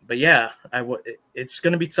 But yeah, it's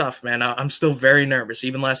going to be tough, man. I'm still very nervous.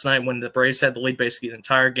 Even last night when the Braves had the lead basically the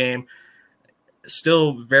entire game,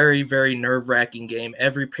 still very, very nerve-wracking game.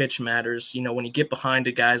 Every pitch matters. When you get behind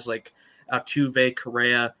to guys like Altuve,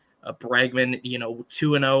 Correa, Bregman,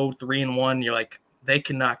 2-0, 3-1, you're like, they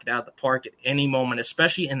can knock it out of the park at any moment,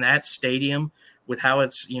 especially in that stadium with how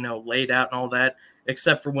it's, laid out and all that,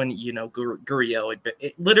 except for when, Gurriel.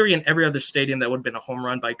 Literally in every other stadium, that would have been a home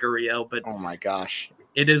run by Gurriel. But oh, my gosh.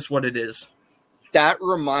 It is what it is. That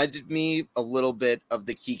reminded me a little bit of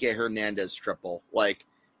the Kike Hernandez triple.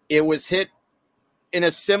 It was hit in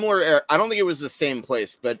a similar area. I don't think it was the same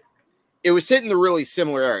place, but it was hit in the really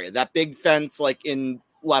similar area. That big fence, in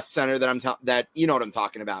left center that you know what I'm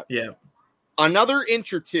talking about. Yeah. Another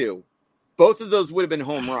inch or two, both of those would have been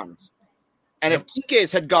home runs. And if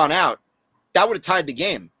Kike's had gone out, that would have tied the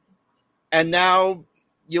game. And now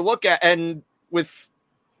you look at, and with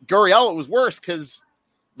Gurriel, it was worse because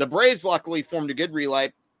the Braves luckily formed a good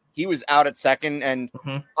relay. He was out at second, and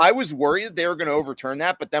I was worried that they were going to overturn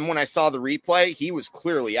that. But then when I saw the replay, he was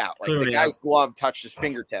clearly out. The guy's glove touched his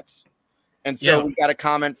fingertips. And so we got a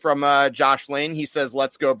comment from Josh Lane. He says,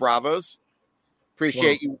 "Let's go Bravos."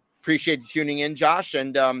 Appreciate you tuning in, Josh.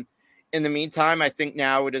 And in the meantime, I think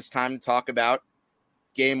now it is time to talk about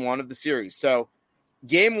game 1 of the series. So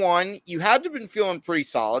game 1, you had to have been feeling pretty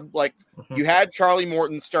solid. You had Charlie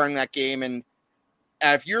Morton starting that game. And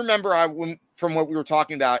if you remember, from what we were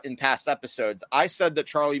talking about in past episodes, I said that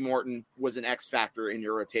Charlie Morton was an X factor in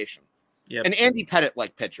your rotation. An Andy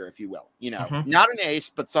Pettitte-like pitcher, if you will. Not an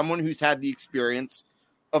ace, but someone who's had the experience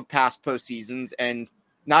of past postseasons, and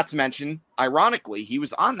not to mention, ironically, he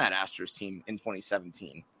was on that Astros team in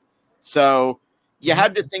 2017. So you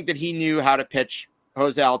had to think that he knew how to pitch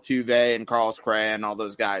Jose Altuve and Carlos Correa and all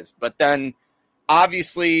those guys. But then,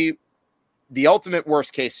 obviously, the ultimate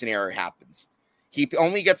worst case scenario happens. He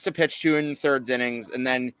only gets to pitch 2 1/3 innings, and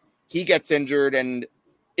then he gets injured, and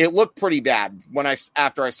it looked pretty bad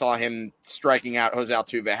after I saw him striking out Jose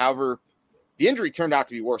Altuve. However, the injury turned out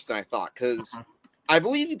to be worse than I thought, because I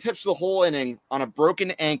believe he pitched the whole inning on a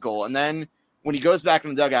broken ankle, and then when he goes back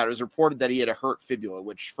in the dugout, it was reported that he had a hurt fibula,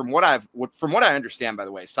 which from what I understand, by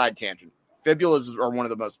the way, side tangent, fibulas are one of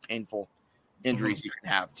the most painful injuries you can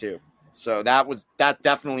have too. So that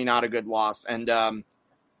definitely not a good loss. And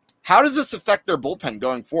how does this affect their bullpen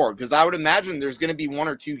going forward? Because I would imagine there's going to be 1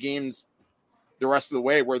 or 2 games the rest of the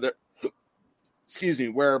way where where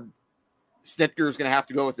Snitker is going to have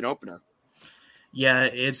to go with an opener. Yeah,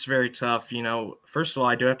 it's very tough. First of all,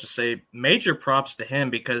 I do have to say major props to him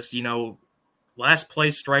because, last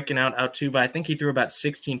place striking out Altuve, I think he threw about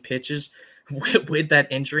 16 pitches with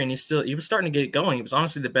that injury, and he was starting to get it going. He was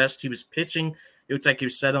honestly the best. He was pitching. It looked like he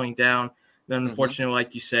was settling down. Then, unfortunately,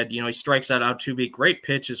 like you said, he strikes out Altuve. Great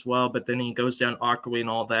pitch as well, but then he goes down awkwardly and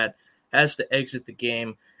all that, has to exit the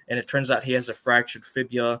game, and it turns out he has a fractured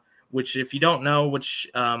fibula, which if you don't know, which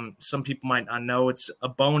some people might not know, it's a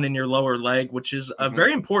bone in your lower leg, which is a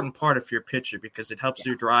very important part of your pitcher because it helps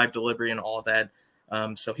your drive, delivery, and all that.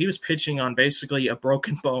 So he was pitching on basically a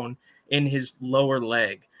broken bone in his lower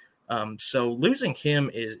leg. So losing him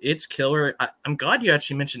it's killer. I'm glad you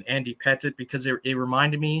actually mentioned Andy Pettitte because it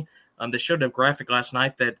reminded me. They showed a graphic last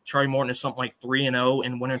night that Charlie Morton is something like 3-0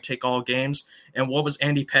 in winner-take-all games. And what was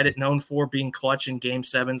Andy Pettitte known for? Being clutch in Game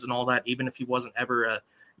 7s and all that, even if he wasn't ever a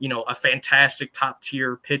fantastic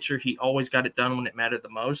top-tier pitcher. He always got it done when it mattered the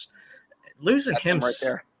most. Losing him right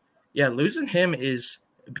there. Yeah, losing him is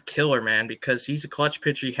killer, man, because he's a clutch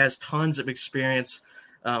pitcher. He has tons of experience.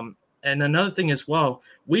 And another thing as well,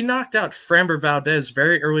 we knocked out Framber Valdez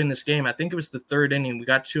very early in this game. I think it was the 3rd inning. We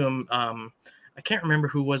got to him. I can't remember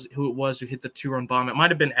who it was who hit the 2-run bomb. It might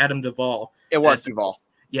have been Adam Duvall. It was Duvall.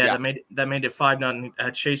 Yeah, that made it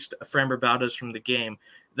 5-0. Chased Framber Valdez from the game.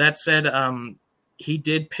 That said, he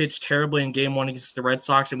did pitch terribly in Game 1 against the Red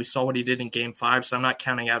Sox, and we saw what he did in Game 5. So I'm not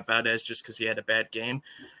counting out Valdez just because he had a bad game,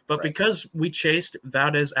 but because we chased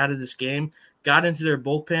Valdez out of this game, got into their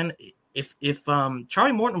bullpen. If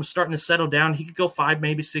Charlie Morton was starting to settle down, he could go 5,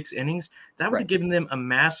 maybe 6 innings. That would have given them a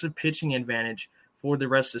massive pitching advantage for the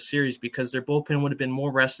rest of the series because their bullpen would have been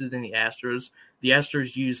more rested than the Astros. The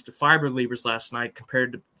Astros used 5 relievers last night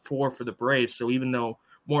compared to 4 for the Braves. So even though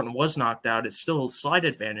Morton was knocked out, it's still a slight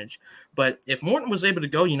advantage. But if Morton was able to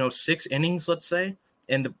go, 6 innings, let's say,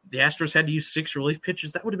 and the Astros had to use 6 relief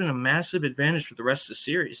pitchers, that would have been a massive advantage for the rest of the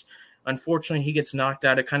series. Unfortunately, he gets knocked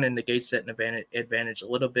out. It kind of negates that advantage a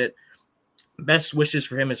little bit. Best wishes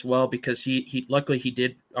for him as well because he luckily he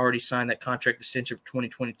did already sign that contract extension for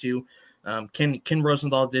 2022. Ken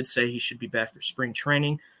Rosenthal did say he should be back for spring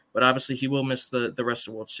training, but obviously he will miss the rest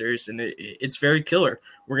of the World Series, and it's very killer.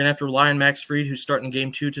 We're going to have to rely on Max Fried, who's starting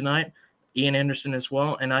Game 2 tonight, Ian Anderson as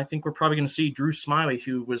well, and I think we're probably going to see Drew Smyly,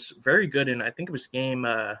 who was very good in, I think it was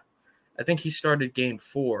I think he started Game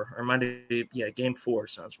 4, or might have been, Game 4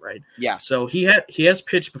 sounds right. Yeah. So he has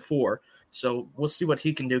pitched before, so we'll see what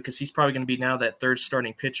he can do because he's probably going to be now that 3rd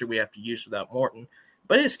starting pitcher we have to use without Morton.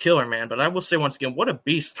 But it's killer, man. But I will say once again, what a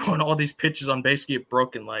beast throwing all these pitches on basically a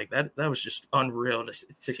broken leg. That was just unreal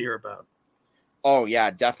to hear about. Oh,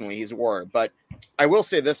 yeah, definitely. He's a warrior. But I will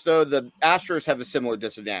say this, though. The Astros have a similar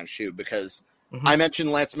disadvantage, too, because I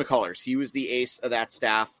mentioned Lance McCullers. He was the ace of that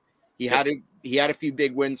staff. He had a few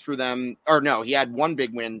big wins for them. Or no, he had one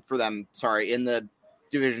big win for them, in the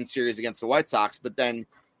division series against the White Sox. But then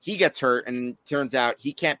he gets hurt, and turns out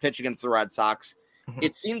he can't pitch against the Red Sox.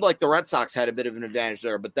 It seemed like the Red Sox had a bit of an advantage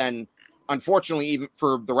there, but then unfortunately, even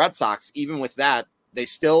for the Red Sox, even with that,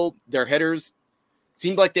 their hitters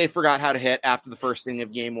seemed like they forgot how to hit after the first inning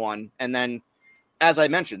of Game 1. And then, as I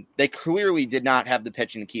mentioned, they clearly did not have the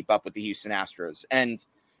pitching to keep up with the Houston Astros. And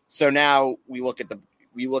so now we look at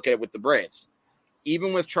it with the Braves.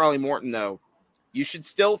 Even with Charlie Morton, though, you should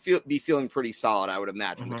still be feeling pretty solid, I would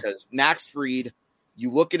imagine, because Max Fried,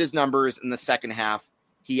 you look at his numbers in the second half,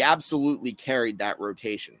 he absolutely carried that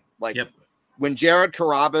rotation. When Jared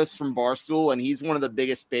Carrabis from Barstool, and he's one of the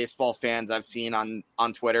biggest baseball fans I've seen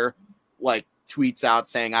on Twitter, tweets out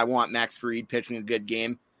saying, I want Max Fried pitching a good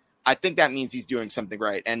game. I think that means he's doing something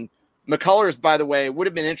right. And McCullers, by the way, would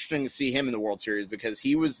have been interesting to see him in the World Series because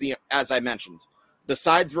he was as I mentioned,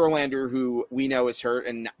 besides Verlander, who we know is hurt,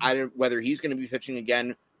 and whether he's going to be pitching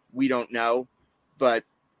again, we don't know. But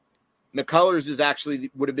McCullers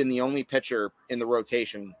would have been the only pitcher in the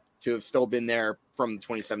rotation to have still been there from the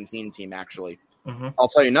 2017 team, actually. Mm-hmm. I'll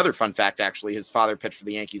tell you another fun fact, actually. His father pitched for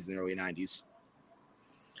the Yankees in the early 90s.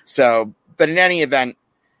 So, but in any event,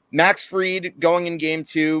 Max Fried going in game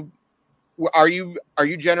 2, are you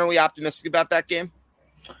generally optimistic about that game?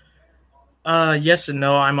 Yes and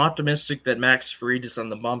no. I'm optimistic that Max Fried is on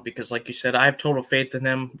the bump because, like you said, I have total faith in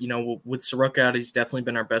him. You know, with Soroka out, he's definitely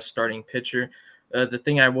been our best starting pitcher. The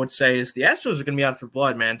thing I would say is the Astros are going to be out for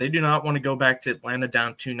blood, man. They do not want to go back to Atlanta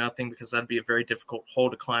down 2-0 because that'd be a very difficult hole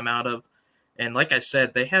to climb out of. And like I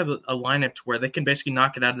said, they have a lineup to where they can basically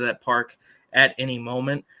knock it out of that park at any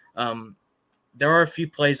moment. There are a few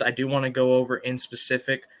plays I do want to go over in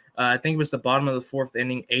specific. I think it was the bottom of the 4th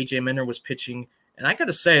inning. AJ Minter was pitching. And I got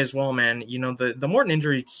to say as well, man, you know, the Morton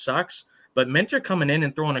injury sucks, but Minter coming in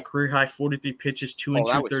and throwing a career-high 43 pitches, 2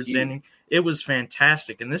 2/3 inning, it was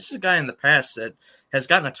fantastic. And this is a guy in the past that has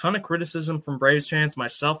gotten a ton of criticism from Braves fans,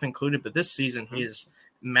 myself included, but this season he is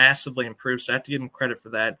massively improved, so I have to give him credit for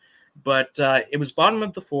that. But it was bottom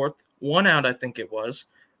of the 4th, 1 out, I think it was.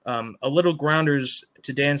 A little grounders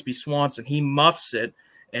to Dansby Swanson. He muffs it,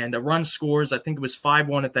 and a run scores. I think it was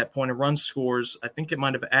 5-1 at that point. A run scores. I think it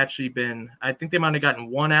might have actually been – I think they might have gotten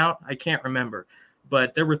 1 out. I can't remember.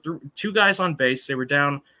 But there were 2 guys on base. They were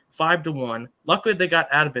down 5-1. Luckily, they got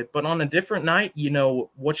out of it. But on a different night, you know,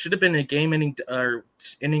 what should have been a game-ending or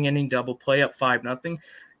inning double play up 5-0,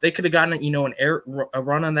 they could have gotten, you know, a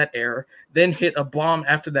run on that error, then hit a bomb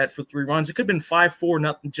after that for 3 runs. It could have been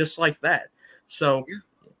 5-4, just like that. So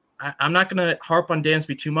I'm not going to harp on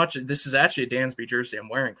Dansby too much. This is actually a Dansby jersey I'm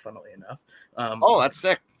wearing, funnily enough. That's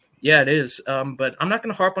sick. Yeah, it is. But I'm not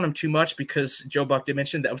going to harp on him too much because Joe Buck did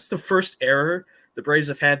mention that was the first error the Braves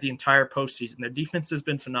have had the entire postseason. Their defense has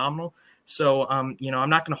been phenomenal. So, you know,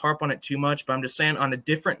 I'm not going to harp on it too much, but I'm just saying on a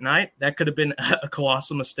different night, that could have been a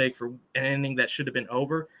colossal mistake for an inning that should have been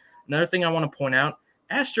over. Another thing I want to point out,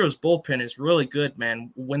 Astros bullpen is really good,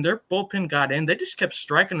 man. When their bullpen got in, they just kept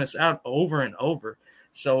striking us out over and over.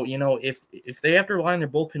 So, you know, if they have to rely on their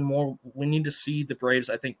bullpen more, we need to see the Braves,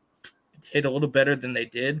 I think, hit a little better than they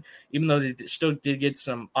did, even though they still did get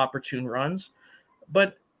some opportune runs.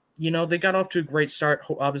 But, you know, they got off to a great start.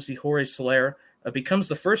 Obviously, Jorge Soler becomes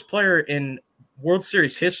the first player in World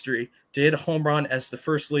Series history to hit a home run as the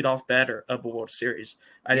first leadoff batter of a World Series.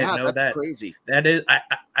 I didn't know that. That's crazy. That is,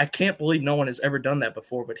 I can't believe no one has ever done that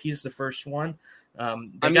before, but he's the first one.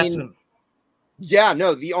 Yeah,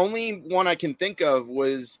 no, the only one I can think of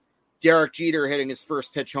was Derek Jeter hitting his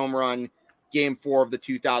first pitch home run game 4 of the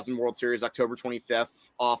 2000 World Series, October 25th,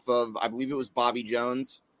 off of, I believe it was Bobby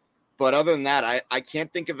Jones. But other than that, I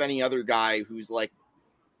can't think of any other guy who's like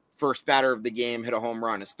first batter of the game hit a home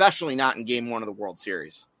run, especially not in game 1 of the World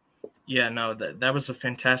Series. Yeah, no, that was a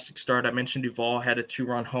fantastic start. I mentioned Duvall had a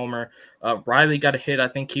 2-run homer. Riley got a hit. I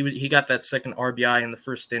think he got that second RBI in the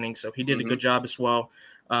first inning, so he did a good job as well.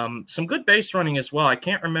 Some good base running as well. I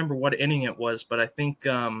can't remember what inning it was, but I think,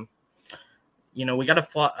 you know, we got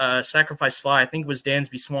a sacrifice fly. I think it was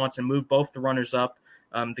Dansby Swanson, moved both the runners up.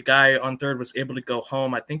 The guy on third was able to go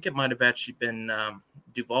home. I think it might have actually been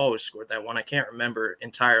Duvall who scored that one. I can't remember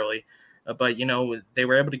entirely. But, you know, they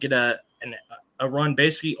were able to get a run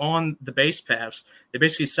basically on the base paths. They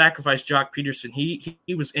basically sacrificed Jock Peterson.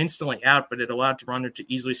 He was instantly out, but it allowed the runner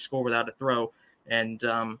to easily score without a throw. And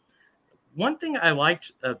one thing I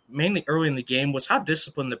liked mainly early in the game was how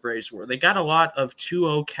disciplined the Braves were. They got a lot of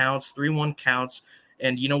 2-0 counts, 3-1 counts.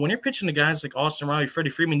 And, you know, when you're pitching to guys like Austin Riley, Freddie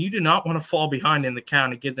Freeman, you do not want to fall behind in the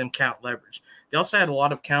count and give them count leverage. They also had a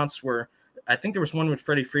lot of counts where I think there was one with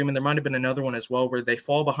Freddie Freeman. There might have been another one as well where they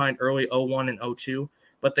fall behind early 0-1 and 0-2,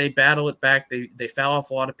 but they battle it back. They foul off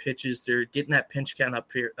a lot of pitches. They're getting that pinch count up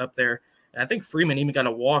there. And I think Freeman even got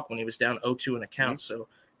a walk when he was down 0-2 in a count. So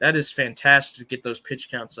that is fantastic to get those pitch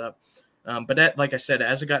counts up. But that, like I said,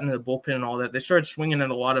 as it got into the bullpen and all that, they started swinging at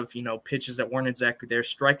a lot of, you know, pitches that weren't exactly there,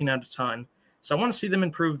 striking out a ton. So I want to see them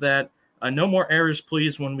improve that. No more errors,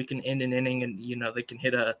 please, when we can end an inning and, you know, they can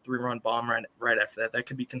hit a 3-run bomb right after that. That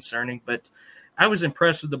could be concerning. But I was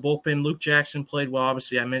impressed with the bullpen. Luke Jackson played well.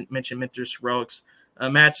 Obviously, I mentioned Minter's heroics.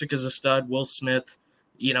 Matzik is a stud. Will Smith,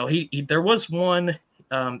 you know, there was one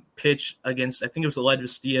pitch against, I think it was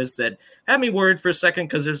Aledmys Diaz, that had me worried for a second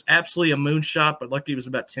because it was absolutely a moonshot, but luckily it was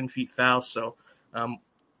about 10 feet foul. So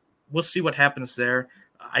we'll see what happens there.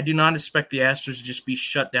 I do not expect the Astros to just be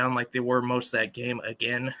shut down like they were most of that game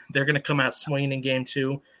again. They're going to come out swinging in game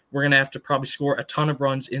 2. We're going to have to probably score a ton of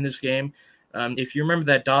runs in this game. If you remember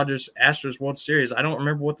that Dodgers-Astros World Series, I don't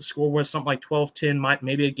remember what the score was, something like 12-10,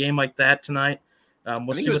 maybe a game like that tonight. I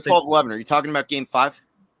think it was 12-11. Are you talking about game 5?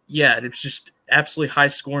 Yeah, it's just absolutely high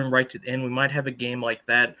scoring right to the end. We might have a game like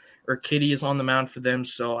that. Urquidy is on the mound for them.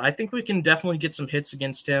 So I think we can definitely get some hits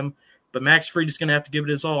against him. But Max Fried is going to have to give it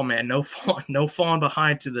his all, man. No falling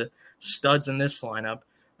behind to the studs in this lineup.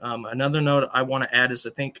 Another note I want to add is I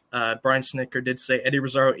think Brian Snitker did say Eddie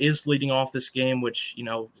Rosario is leading off this game, which,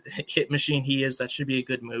 hit machine he is. That should be a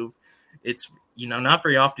good move. It's, not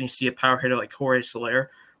very often you see a power hitter like Jorge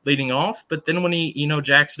Soler leading off, but then when he,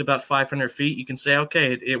 jacks it about 500 feet, you can say,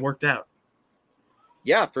 okay, it worked out.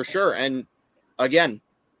 Yeah, for sure. And again,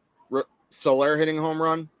 Soler hitting a home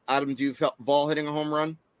run, Adam Duvall hitting a home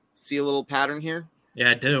run. See a little pattern here?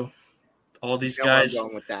 Yeah, I do. All these guys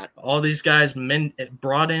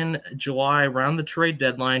brought in July around the trade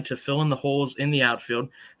deadline to fill in the holes in the outfield.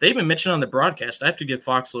 They even mentioned on the broadcast, I have to give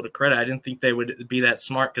Fox a little credit. I didn't think they would be that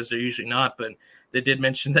smart because they're usually not, but they did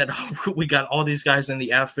mention that we got all these guys in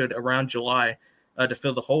the outfield around July to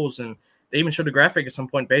fill the holes. And they even showed a graphic at some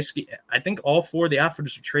point. Basically, I think all four of the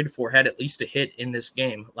outfielders we traded for had at least a hit in this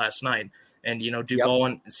game last night. And, Duvall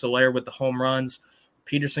and Soler with the home runs.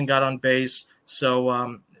 Peterson got on base.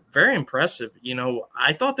 So, very impressive.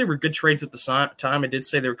 I thought they were good trades at the time. I did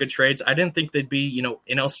say they were good trades. I didn't think they'd be,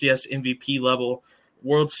 NLCS MVP level,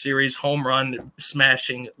 World Series home run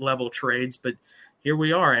smashing level trades. But here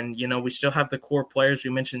we are. And, we still have the core players. We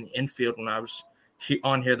mentioned the infield when I was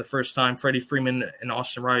on here the first time. Freddie Freeman and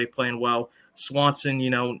Austin Riley playing well.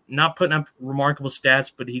 Swanson, not putting up remarkable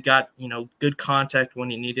stats, but he got, good contact when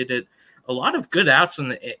he needed it. A lot of good outs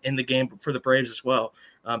in the game for the Braves as well.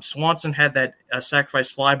 Swanson had that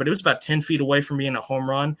sacrifice fly, but it was about 10 feet away from being a home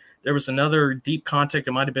run. There was another deep contact.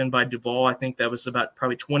 It might have been by Duvall. I think that was about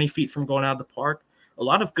probably 20 feet from going out of the park. A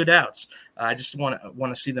lot of good outs. I just want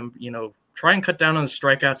to see them, try and cut down on the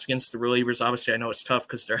strikeouts against the relievers. Obviously, I know it's tough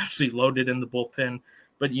because they're absolutely loaded in the bullpen.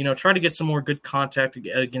 But, try to get some more good contact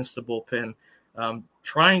against the bullpen.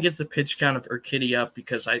 Try and get the pitch count of Urquidy up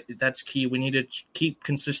because that's key. We need to keep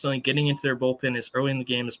consistently getting into their bullpen as early in the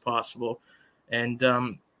game as possible. And,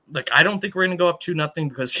 I don't think we're going to go up 2-0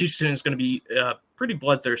 because Houston is going to be pretty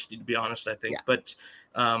bloodthirsty, to be honest, I think. Yeah. But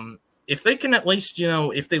if they can at least,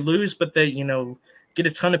 if they lose but they, get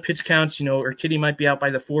a ton of pitch counts, Urquidy might be out by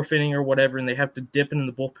the fourth inning or whatever, and they have to dip into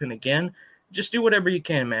the bullpen again, just do whatever you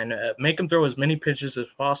can, man. Make them throw as many pitches as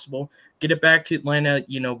possible. Get it back to Atlanta,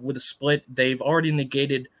 with a split. They've already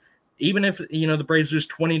negated, even if, the Braves lose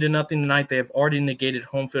 20-0 tonight, they have already negated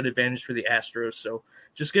home field advantage for the Astros. So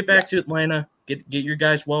just get back to Atlanta, get your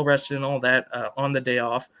guys well rested and all that on the day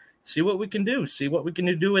off. See what we can do. See what we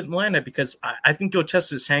can do in Atlanta because I think you'll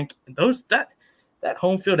test this, Hank. That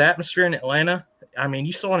home field atmosphere in Atlanta, I mean,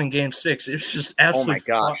 you saw it in Game 6. It was just absolutely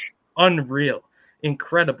unreal.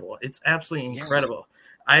 Incredible. It's absolutely incredible.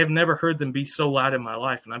 I have never heard them be so loud in my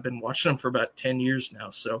life, and I've been watching them for about 10 years now.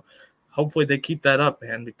 So hopefully they keep that up,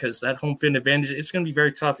 man, because that home field advantage, it's going to be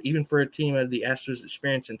very tough, even for a team of the Astros'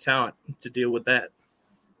 experience and talent to deal with that.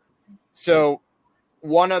 So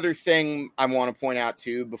one other thing I want to point out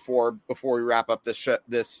too before we wrap up this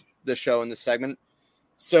show in this segment.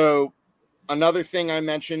 So another thing I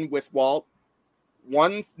mentioned with Walt,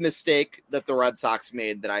 one mistake that the Red Sox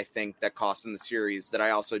made that I think that cost them the series that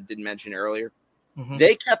I also did mention earlier,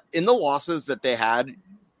 they kept in the losses that they had,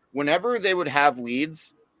 whenever they would have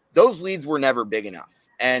leads, those leads were never big enough.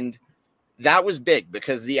 And that was big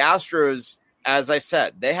because the Astros, as I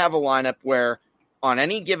said, they have a lineup where on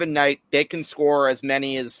any given night, they can score as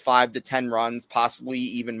many as 5 to 10 runs, possibly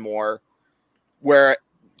even more.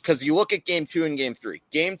 Because you look at Game 2 and Game 3.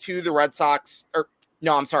 Game 2, the Red Sox, it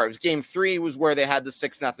was Game 3 was where they had the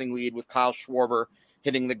 6-0 lead with Kyle Schwarber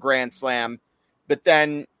hitting the grand slam. But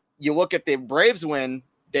then you look at the Braves win,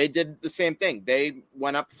 they did the same thing. They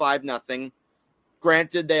went up 5-0.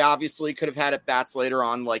 Granted, they obviously could have had at bats later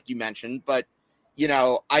on, like you mentioned, but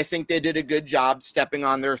I think they did a good job stepping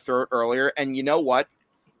on their throat earlier. And you know what?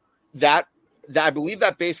 That I believe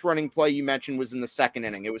that base running play you mentioned was in the second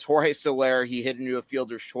inning. It was Jorge Soler. He hit into a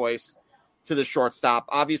fielder's choice to the shortstop.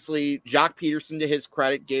 Obviously, Jock Peterson, to his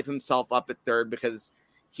credit, gave himself up at third because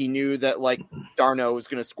he knew that Darno was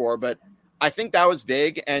going to score. But I think that was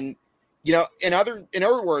big. And in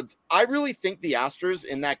other words, I really think the Astros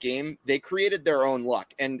in that game, they created their own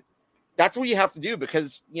luck, and that's what you have to do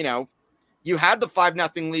because you had the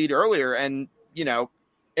 5-0 lead earlier, and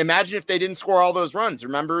imagine if they didn't score all those runs.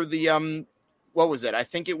 Remember the what was it? I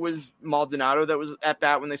think it was Maldonado that was at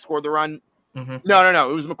bat when they scored the run. Mm-hmm. No.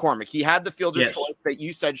 It was McCormick. He had the fielder's choice that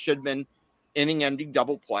you said should have been inning-ending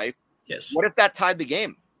double play. Yes. What if that tied the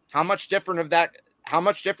game? How much different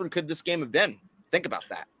could this game have been? Think about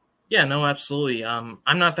that. Yeah, no, absolutely. I'm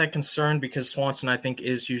not that concerned because Swanson, I think,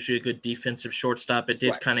 is usually a good defensive shortstop. It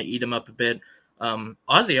did kind of eat him up a bit.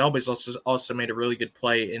 Ozzie Albies also made a really good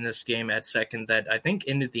play in this game at second that I think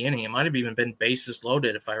ended the inning. It might have even been bases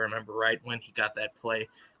loaded, if I remember right, when he got that play.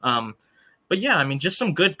 But yeah, I mean, just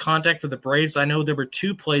some good contact for the Braves. I know there were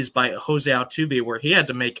 2 plays by Jose Altuve where he had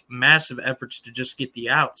to make massive efforts to just get the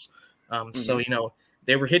outs. So,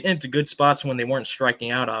 they were hitting into good spots when they weren't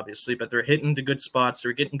striking out, obviously, but they're hitting to good spots.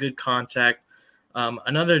 They're getting good contact.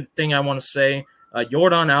 Another thing I want to say,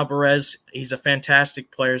 Yordan Alvarez, he's a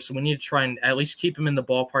fantastic player, so we need to try and at least keep him in the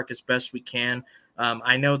ballpark as best we can.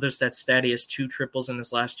 I know there's that stat he has 2 triples in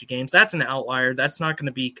his last 2 games. That's an outlier. That's not going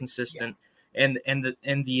to be consistent. Yeah. And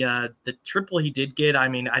the triple he did get, I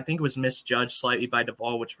mean, I think it was misjudged slightly by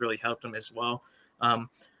Duvall, which really helped him as well.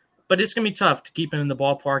 But it's gonna be tough to keep him in the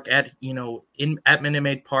ballpark at Minute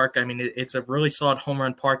Maid Park. I mean, it's a really solid home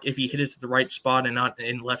run park if you hit it to the right spot and not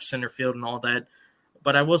in left center field and all that.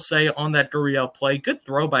 But I will say on that Gurriel play, good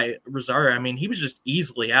throw by Rosario. I mean, he was just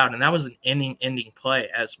easily out, and that was an ending play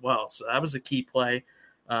as well. So that was a key play.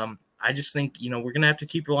 I just think we're gonna have to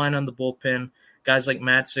keep relying on the bullpen. Guys like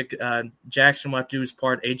Matzik, Jackson will have to do his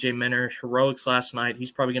part. AJ Minter, heroics last night.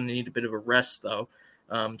 He's probably going to need a bit of a rest, though.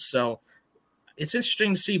 So it's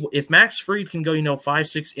interesting to see if Max Fried can go,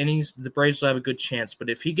 5-6 innings, the Braves will have a good chance. But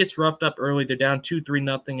if he gets roughed up early, they're down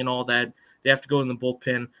 2-3-0 and all that, they have to go in the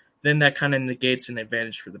bullpen, then that kind of negates an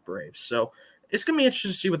advantage for the Braves. So it's going to be interesting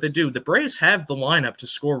to see what they do. The Braves have the lineup to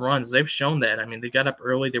score runs. They've shown that. I mean, they got up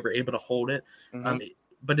early. They were able to hold it. Mm-hmm.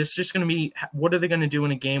 But it's just going to be, what are they going to do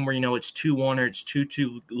in a game where, it's 2-1 or it's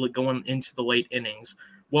 2-2 going into the late innings?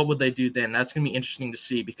 What would they do then? That's going to be interesting to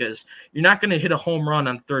see because you're not going to hit a home run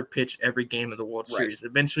on third pitch every game of the World Series.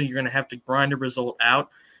 Eventually, you're going to have to grind a result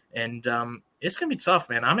out, and it's going to be tough,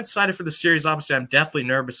 man. I'm excited for the series. Obviously, I'm definitely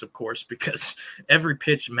nervous, of course, because every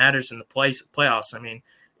pitch matters in the playoffs. I mean,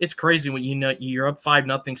 it's crazy when you're up 5-0,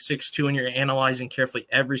 6-2, and you're analyzing carefully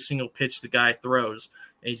every single pitch the guy throws.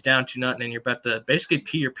 And he's down 2-0, and you're about to basically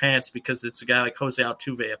pee your pants because it's a guy like Jose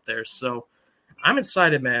Altuve up there. So I'm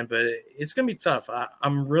excited, man, but it's going to be tough.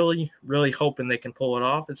 I'm really, really hoping they can pull it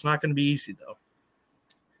off. It's not going to be easy, though.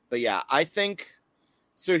 But yeah, I think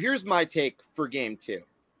 – so here's my take for Game 2.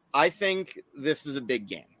 I think this is a big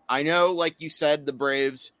game. I know, like you said, the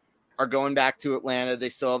Braves are going back to Atlanta. They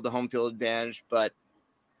still have the home field advantage, but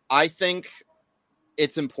I think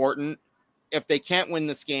it's important. If they can't win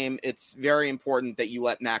this game, it's very important that you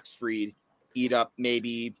let Max Fried eat up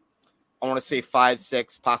maybe, I want to say 5,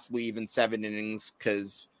 6, possibly even 7 innings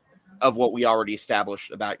because of what we already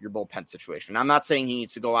established about your bullpen situation. I'm not saying he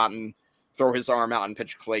needs to go out and throw his arm out and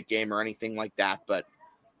pitch a complete game or anything like that, but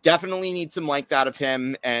definitely need some length out of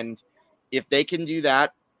him. And if they can do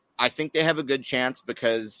that, I think they have a good chance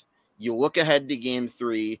because you look ahead to Game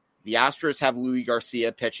 3, the Astros have Luis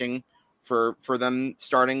Garcia pitching for them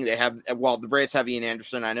starting. They have, the Braves have Ian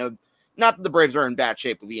Anderson. I know not that the Braves are in bad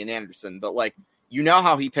shape with Ian Anderson, but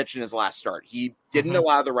how he pitched in his last start. He didn't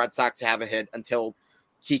allow the Red Sox to have a hit until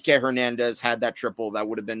Kike Hernandez had that triple. That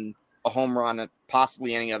would have been a home run at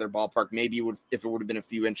possibly any other ballpark. Maybe if it would have been a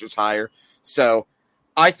few inches higher. So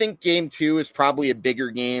I think Game 2 is probably a bigger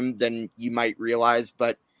game than you might realize,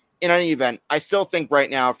 but in any event, I still think right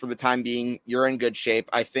now, for the time being, you're in good shape.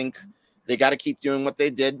 I think they got to keep doing what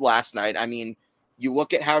they did last night. I mean, you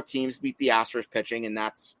look at how teams beat the Astros pitching, and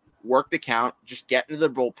that's work the count, just get into the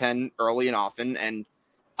bullpen early and often. And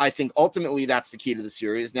I think ultimately that's the key to the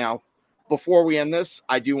series. Now, before we end this,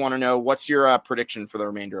 I do want to know what's your prediction for the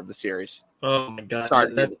remainder of the series. Oh my God. Sorry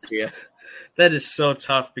to give this to you. That is so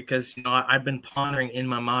tough because, I've been pondering in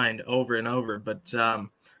my mind over and over, but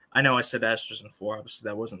I know I said Astros in 4. Obviously,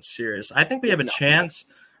 that wasn't serious. I think we have a chance.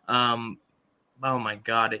 Oh my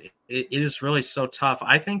God, it is really so tough.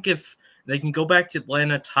 I think if they can go back to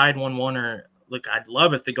Atlanta tied 1-1, or look, I'd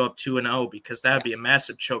love if they go up 2-0 because that would be a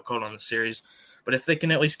massive chokehold on the series. But if they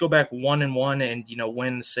can at least go back 1-1 and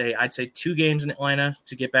win, I'd say 2 games in Atlanta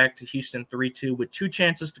to get back to Houston 3-2 with 2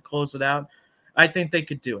 chances to close it out, I think they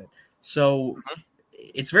could do it. So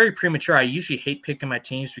it's very premature. I usually hate picking my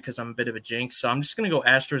teams because I'm a bit of a jinx. So I'm just going to go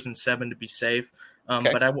Astros in 7 to be safe.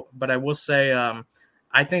 Okay. But I will say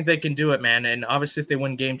I think they can do it, man. And obviously if they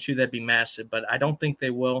win Game 2, that'd be massive. But I don't think they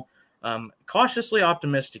will. Cautiously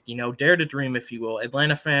optimistic, dare to dream, if you will.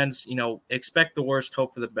 Atlanta fans, expect the worst,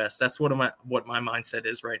 hope for the best. That's what my mindset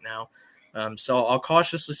is right now. So I'll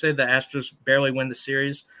cautiously say the Astros barely win the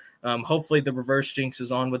series. Hopefully the reverse jinx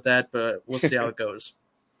is on with that, but we'll see how it goes.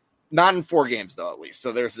 Not in 4 games, though, at least.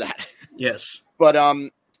 So there's that. Yes. But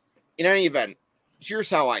in any event, here's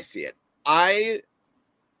how I see it. I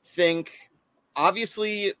think,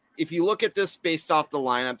 obviously, if you look at this based off the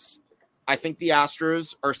lineups, I think the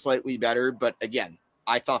Astros are slightly better. But again,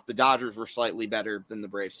 I thought the Dodgers were slightly better than the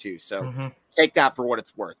Braves too. So take that for what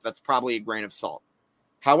it's worth. That's probably a grain of salt.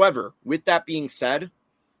 However, with that being said,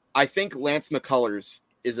 I think Lance McCullers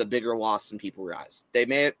is a bigger loss than people realize. They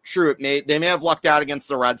may have lucked out against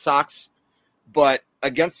the Red Sox, but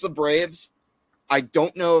against the Braves, I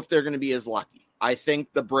don't know if they're going to be as lucky. I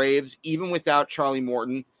think the Braves, even without Charlie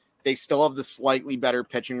Morton, they still have the slightly better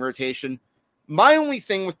pitching rotation. My only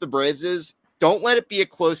thing with the Braves is don't let it be a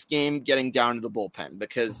close game getting down to the bullpen,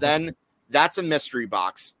 because then that's a mystery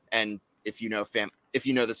box. And if you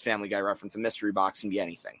know this Family Guy reference, a mystery box can be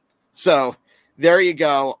anything. So there you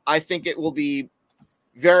go. I think it will be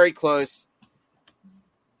very close.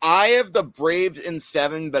 I have the Braves in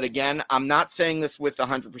 7, but again, I'm not saying this with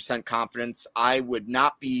 100% confidence. I would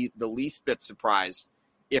not be the least bit surprised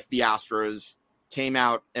if the Astros came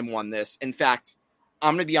out and won this. In fact,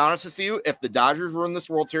 I'm going to be honest with you. If the Dodgers were in this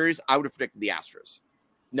World Series, I would have predicted the Astros.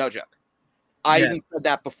 No joke. I even said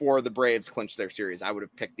that before the Braves clinched their series. I would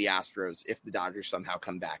have picked the Astros if the Dodgers somehow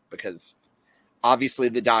come back, because obviously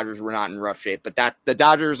the Dodgers were not in rough shape. But the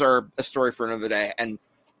Dodgers are a story for another day. And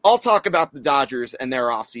I'll talk about the Dodgers and their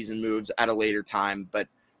offseason moves at a later time. But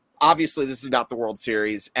obviously this is about the World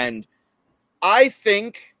Series. And I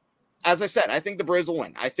think, as I said, I think the Braves will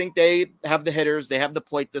win. I think they have the hitters. They have the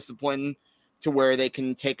plate discipline to where they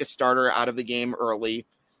can take a starter out of the game early.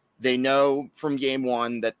 They know from game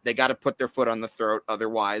 1 that they got to put their foot on the throat.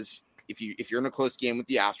 Otherwise, if you're in a close game with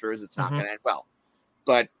the Astros, it's not going to end well.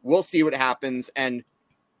 But we'll see what happens. And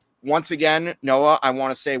once again, Noah, I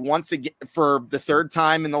want to say once again, for the third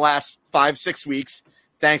time in the last 5-6 weeks,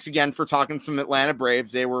 thanks again for talking to some Atlanta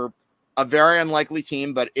Braves. They were a very unlikely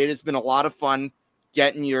team, but it has been a lot of fun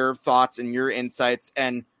getting your thoughts and your insights.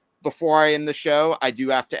 And before I end the show, I do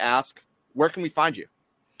have to ask, where can we find you?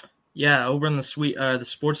 Yeah, over in the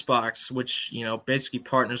Sports Box, which, basically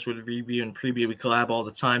partners with Review and Preview. We collab all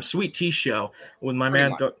the time. Sweet Tea Show with my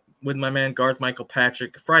man Garth Michael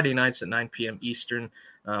Patrick, Friday nights at 9 p.m. Eastern.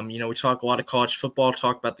 We talk a lot of college football,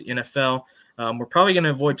 talk about the NFL. We're probably going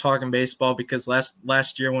to avoid talking baseball because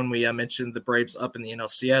last year when we mentioned the Braves up in the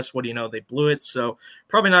NLCS, what do you know, they blew it. So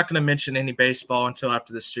probably not going to mention any baseball until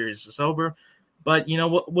after this series is over. But,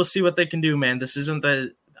 we'll see what they can do, man. This isn't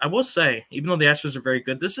I will say, even though the Astros are very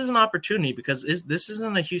good, this is an opportunity because this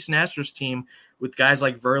isn't a Houston Astros team with guys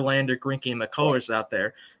like Verlander, Greinke, and McCullers out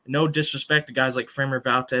there. No disrespect to guys like Framber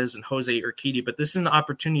Valdez and Jose Urquidy, but this is an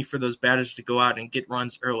opportunity for those batters to go out and get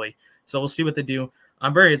runs early. So we'll see what they do.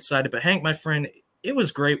 I'm very excited. But Hank, my friend, it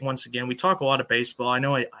was great once again. We talk a lot of baseball. I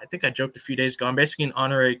know I think I joked a few days ago. I'm basically an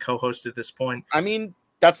honorary co-host at this point. I mean,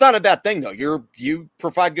 that's not a bad thing, though. You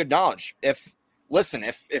provide good knowledge. If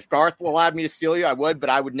Garth allowed me to steal you, I would, but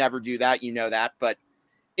I would never do that. You know that. But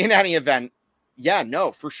in any event, yeah,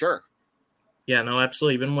 no, for sure. Yeah, no,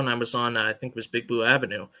 absolutely. Even when I was on, I think it was Big Blue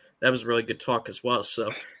Avenue, that was a really good talk as well.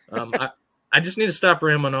 So I just need to stop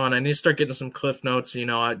rambling on. I need to start getting some cliff notes. These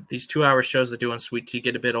 2-hour shows I do on Sweet Tea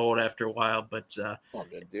get a bit old after a while, but it's all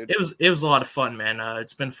good, dude. It was a lot of fun, man.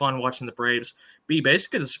 It's been fun watching the Braves be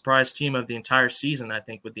basically the surprise team of the entire season, I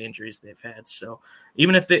think, with the injuries they've had. So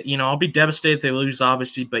even if they, I'll be devastated if they lose,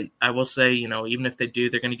 obviously, but I will say, even if they do,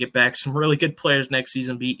 they're going to get back some really good players next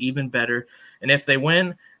season, be even better. And if they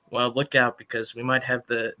win, well, look out, because we might have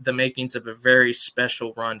the makings of a very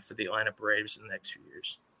special run for the Atlanta Braves in the next few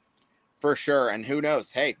years. For sure. And who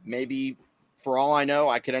knows? Hey, maybe for all I know,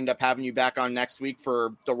 I could end up having you back on next week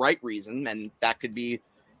for the right reason. And that could be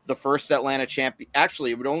the first Atlanta champion.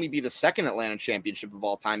 Actually, it would only be the second Atlanta championship of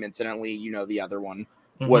all time. Incidentally, the other one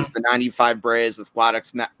was the 95 Braves with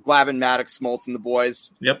Glavine, Maddox, Smoltz, and the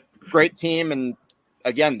boys. Yep. Great team. And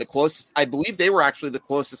again, I believe they were actually the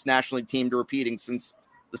closest National League team to repeating since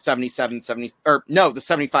the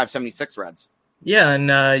 75-76 Reds. Yeah, and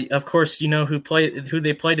of course, who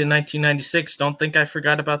they played in 1996. Don't think I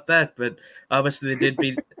forgot about that, but obviously they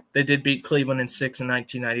did beat Cleveland in 6 in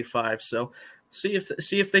 1995. So see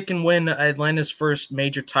if they can win Atlanta's first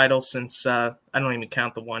major title since I don't even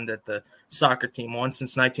count the one that the soccer team won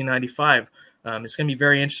since 1995. It's going to be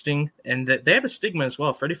very interesting, and they have a stigma as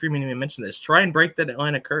well. Freddie Freeman even mentioned this. Try and break that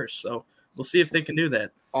Atlanta curse. So we'll see if they can do that.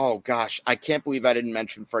 Oh gosh, I can't believe I didn't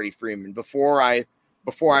mention Freddie Freeman before I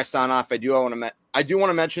sign off. I do want to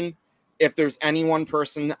mention, if there's any one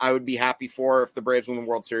person I would be happy for if the Braves win the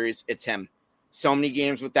World Series, it's him. So many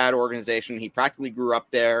games with that organization. He practically grew up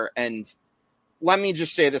there. And let me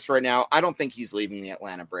just say this right now. I don't think he's leaving the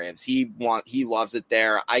Atlanta Braves. He loves it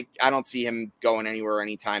there. I don't see him going anywhere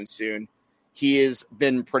anytime soon. He has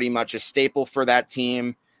been pretty much a staple for that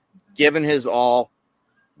team, given his all.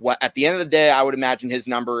 At the end of the day, I would imagine his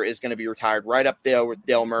number is going to be retired right up there with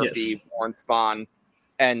Dale Murphy, yes, Warren Spahn,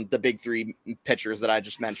 and the big three pitchers that I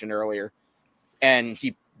just mentioned earlier. And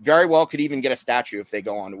he very well could even get a statue if they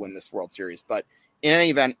go on to win this World Series. But in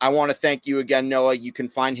any event, I want to thank you again, Noah. You can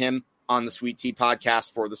find him on the Sweet Tea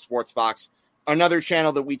podcast for the Sports Fox, another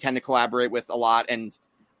channel that we tend to collaborate with a lot. And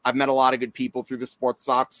I've met a lot of good people through the Sports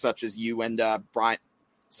Fox, such as you and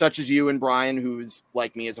Brian, who's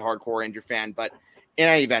like me, is a hardcore Ranger fan. But in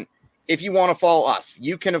any event, if you want to follow us,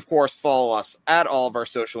 you can, of course, follow us at all of our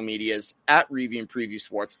social medias at Review and Preview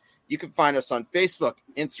Sports. You can find us on Facebook,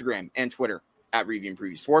 Instagram, and Twitter at Review and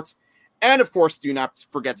Preview Sports. And, of course, do not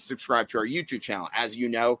forget to subscribe to our YouTube channel. As you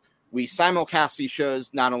know, we simulcast these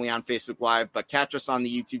shows not only on Facebook Live, but catch us on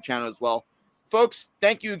the YouTube channel as well. Folks,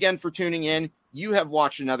 thank you again for tuning in. You have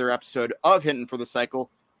watched another episode of Hitting for the Cycle.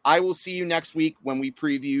 I will see you next week when we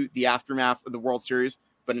preview the aftermath of the World Series.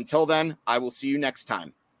 But until then, I will see you next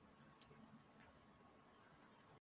time.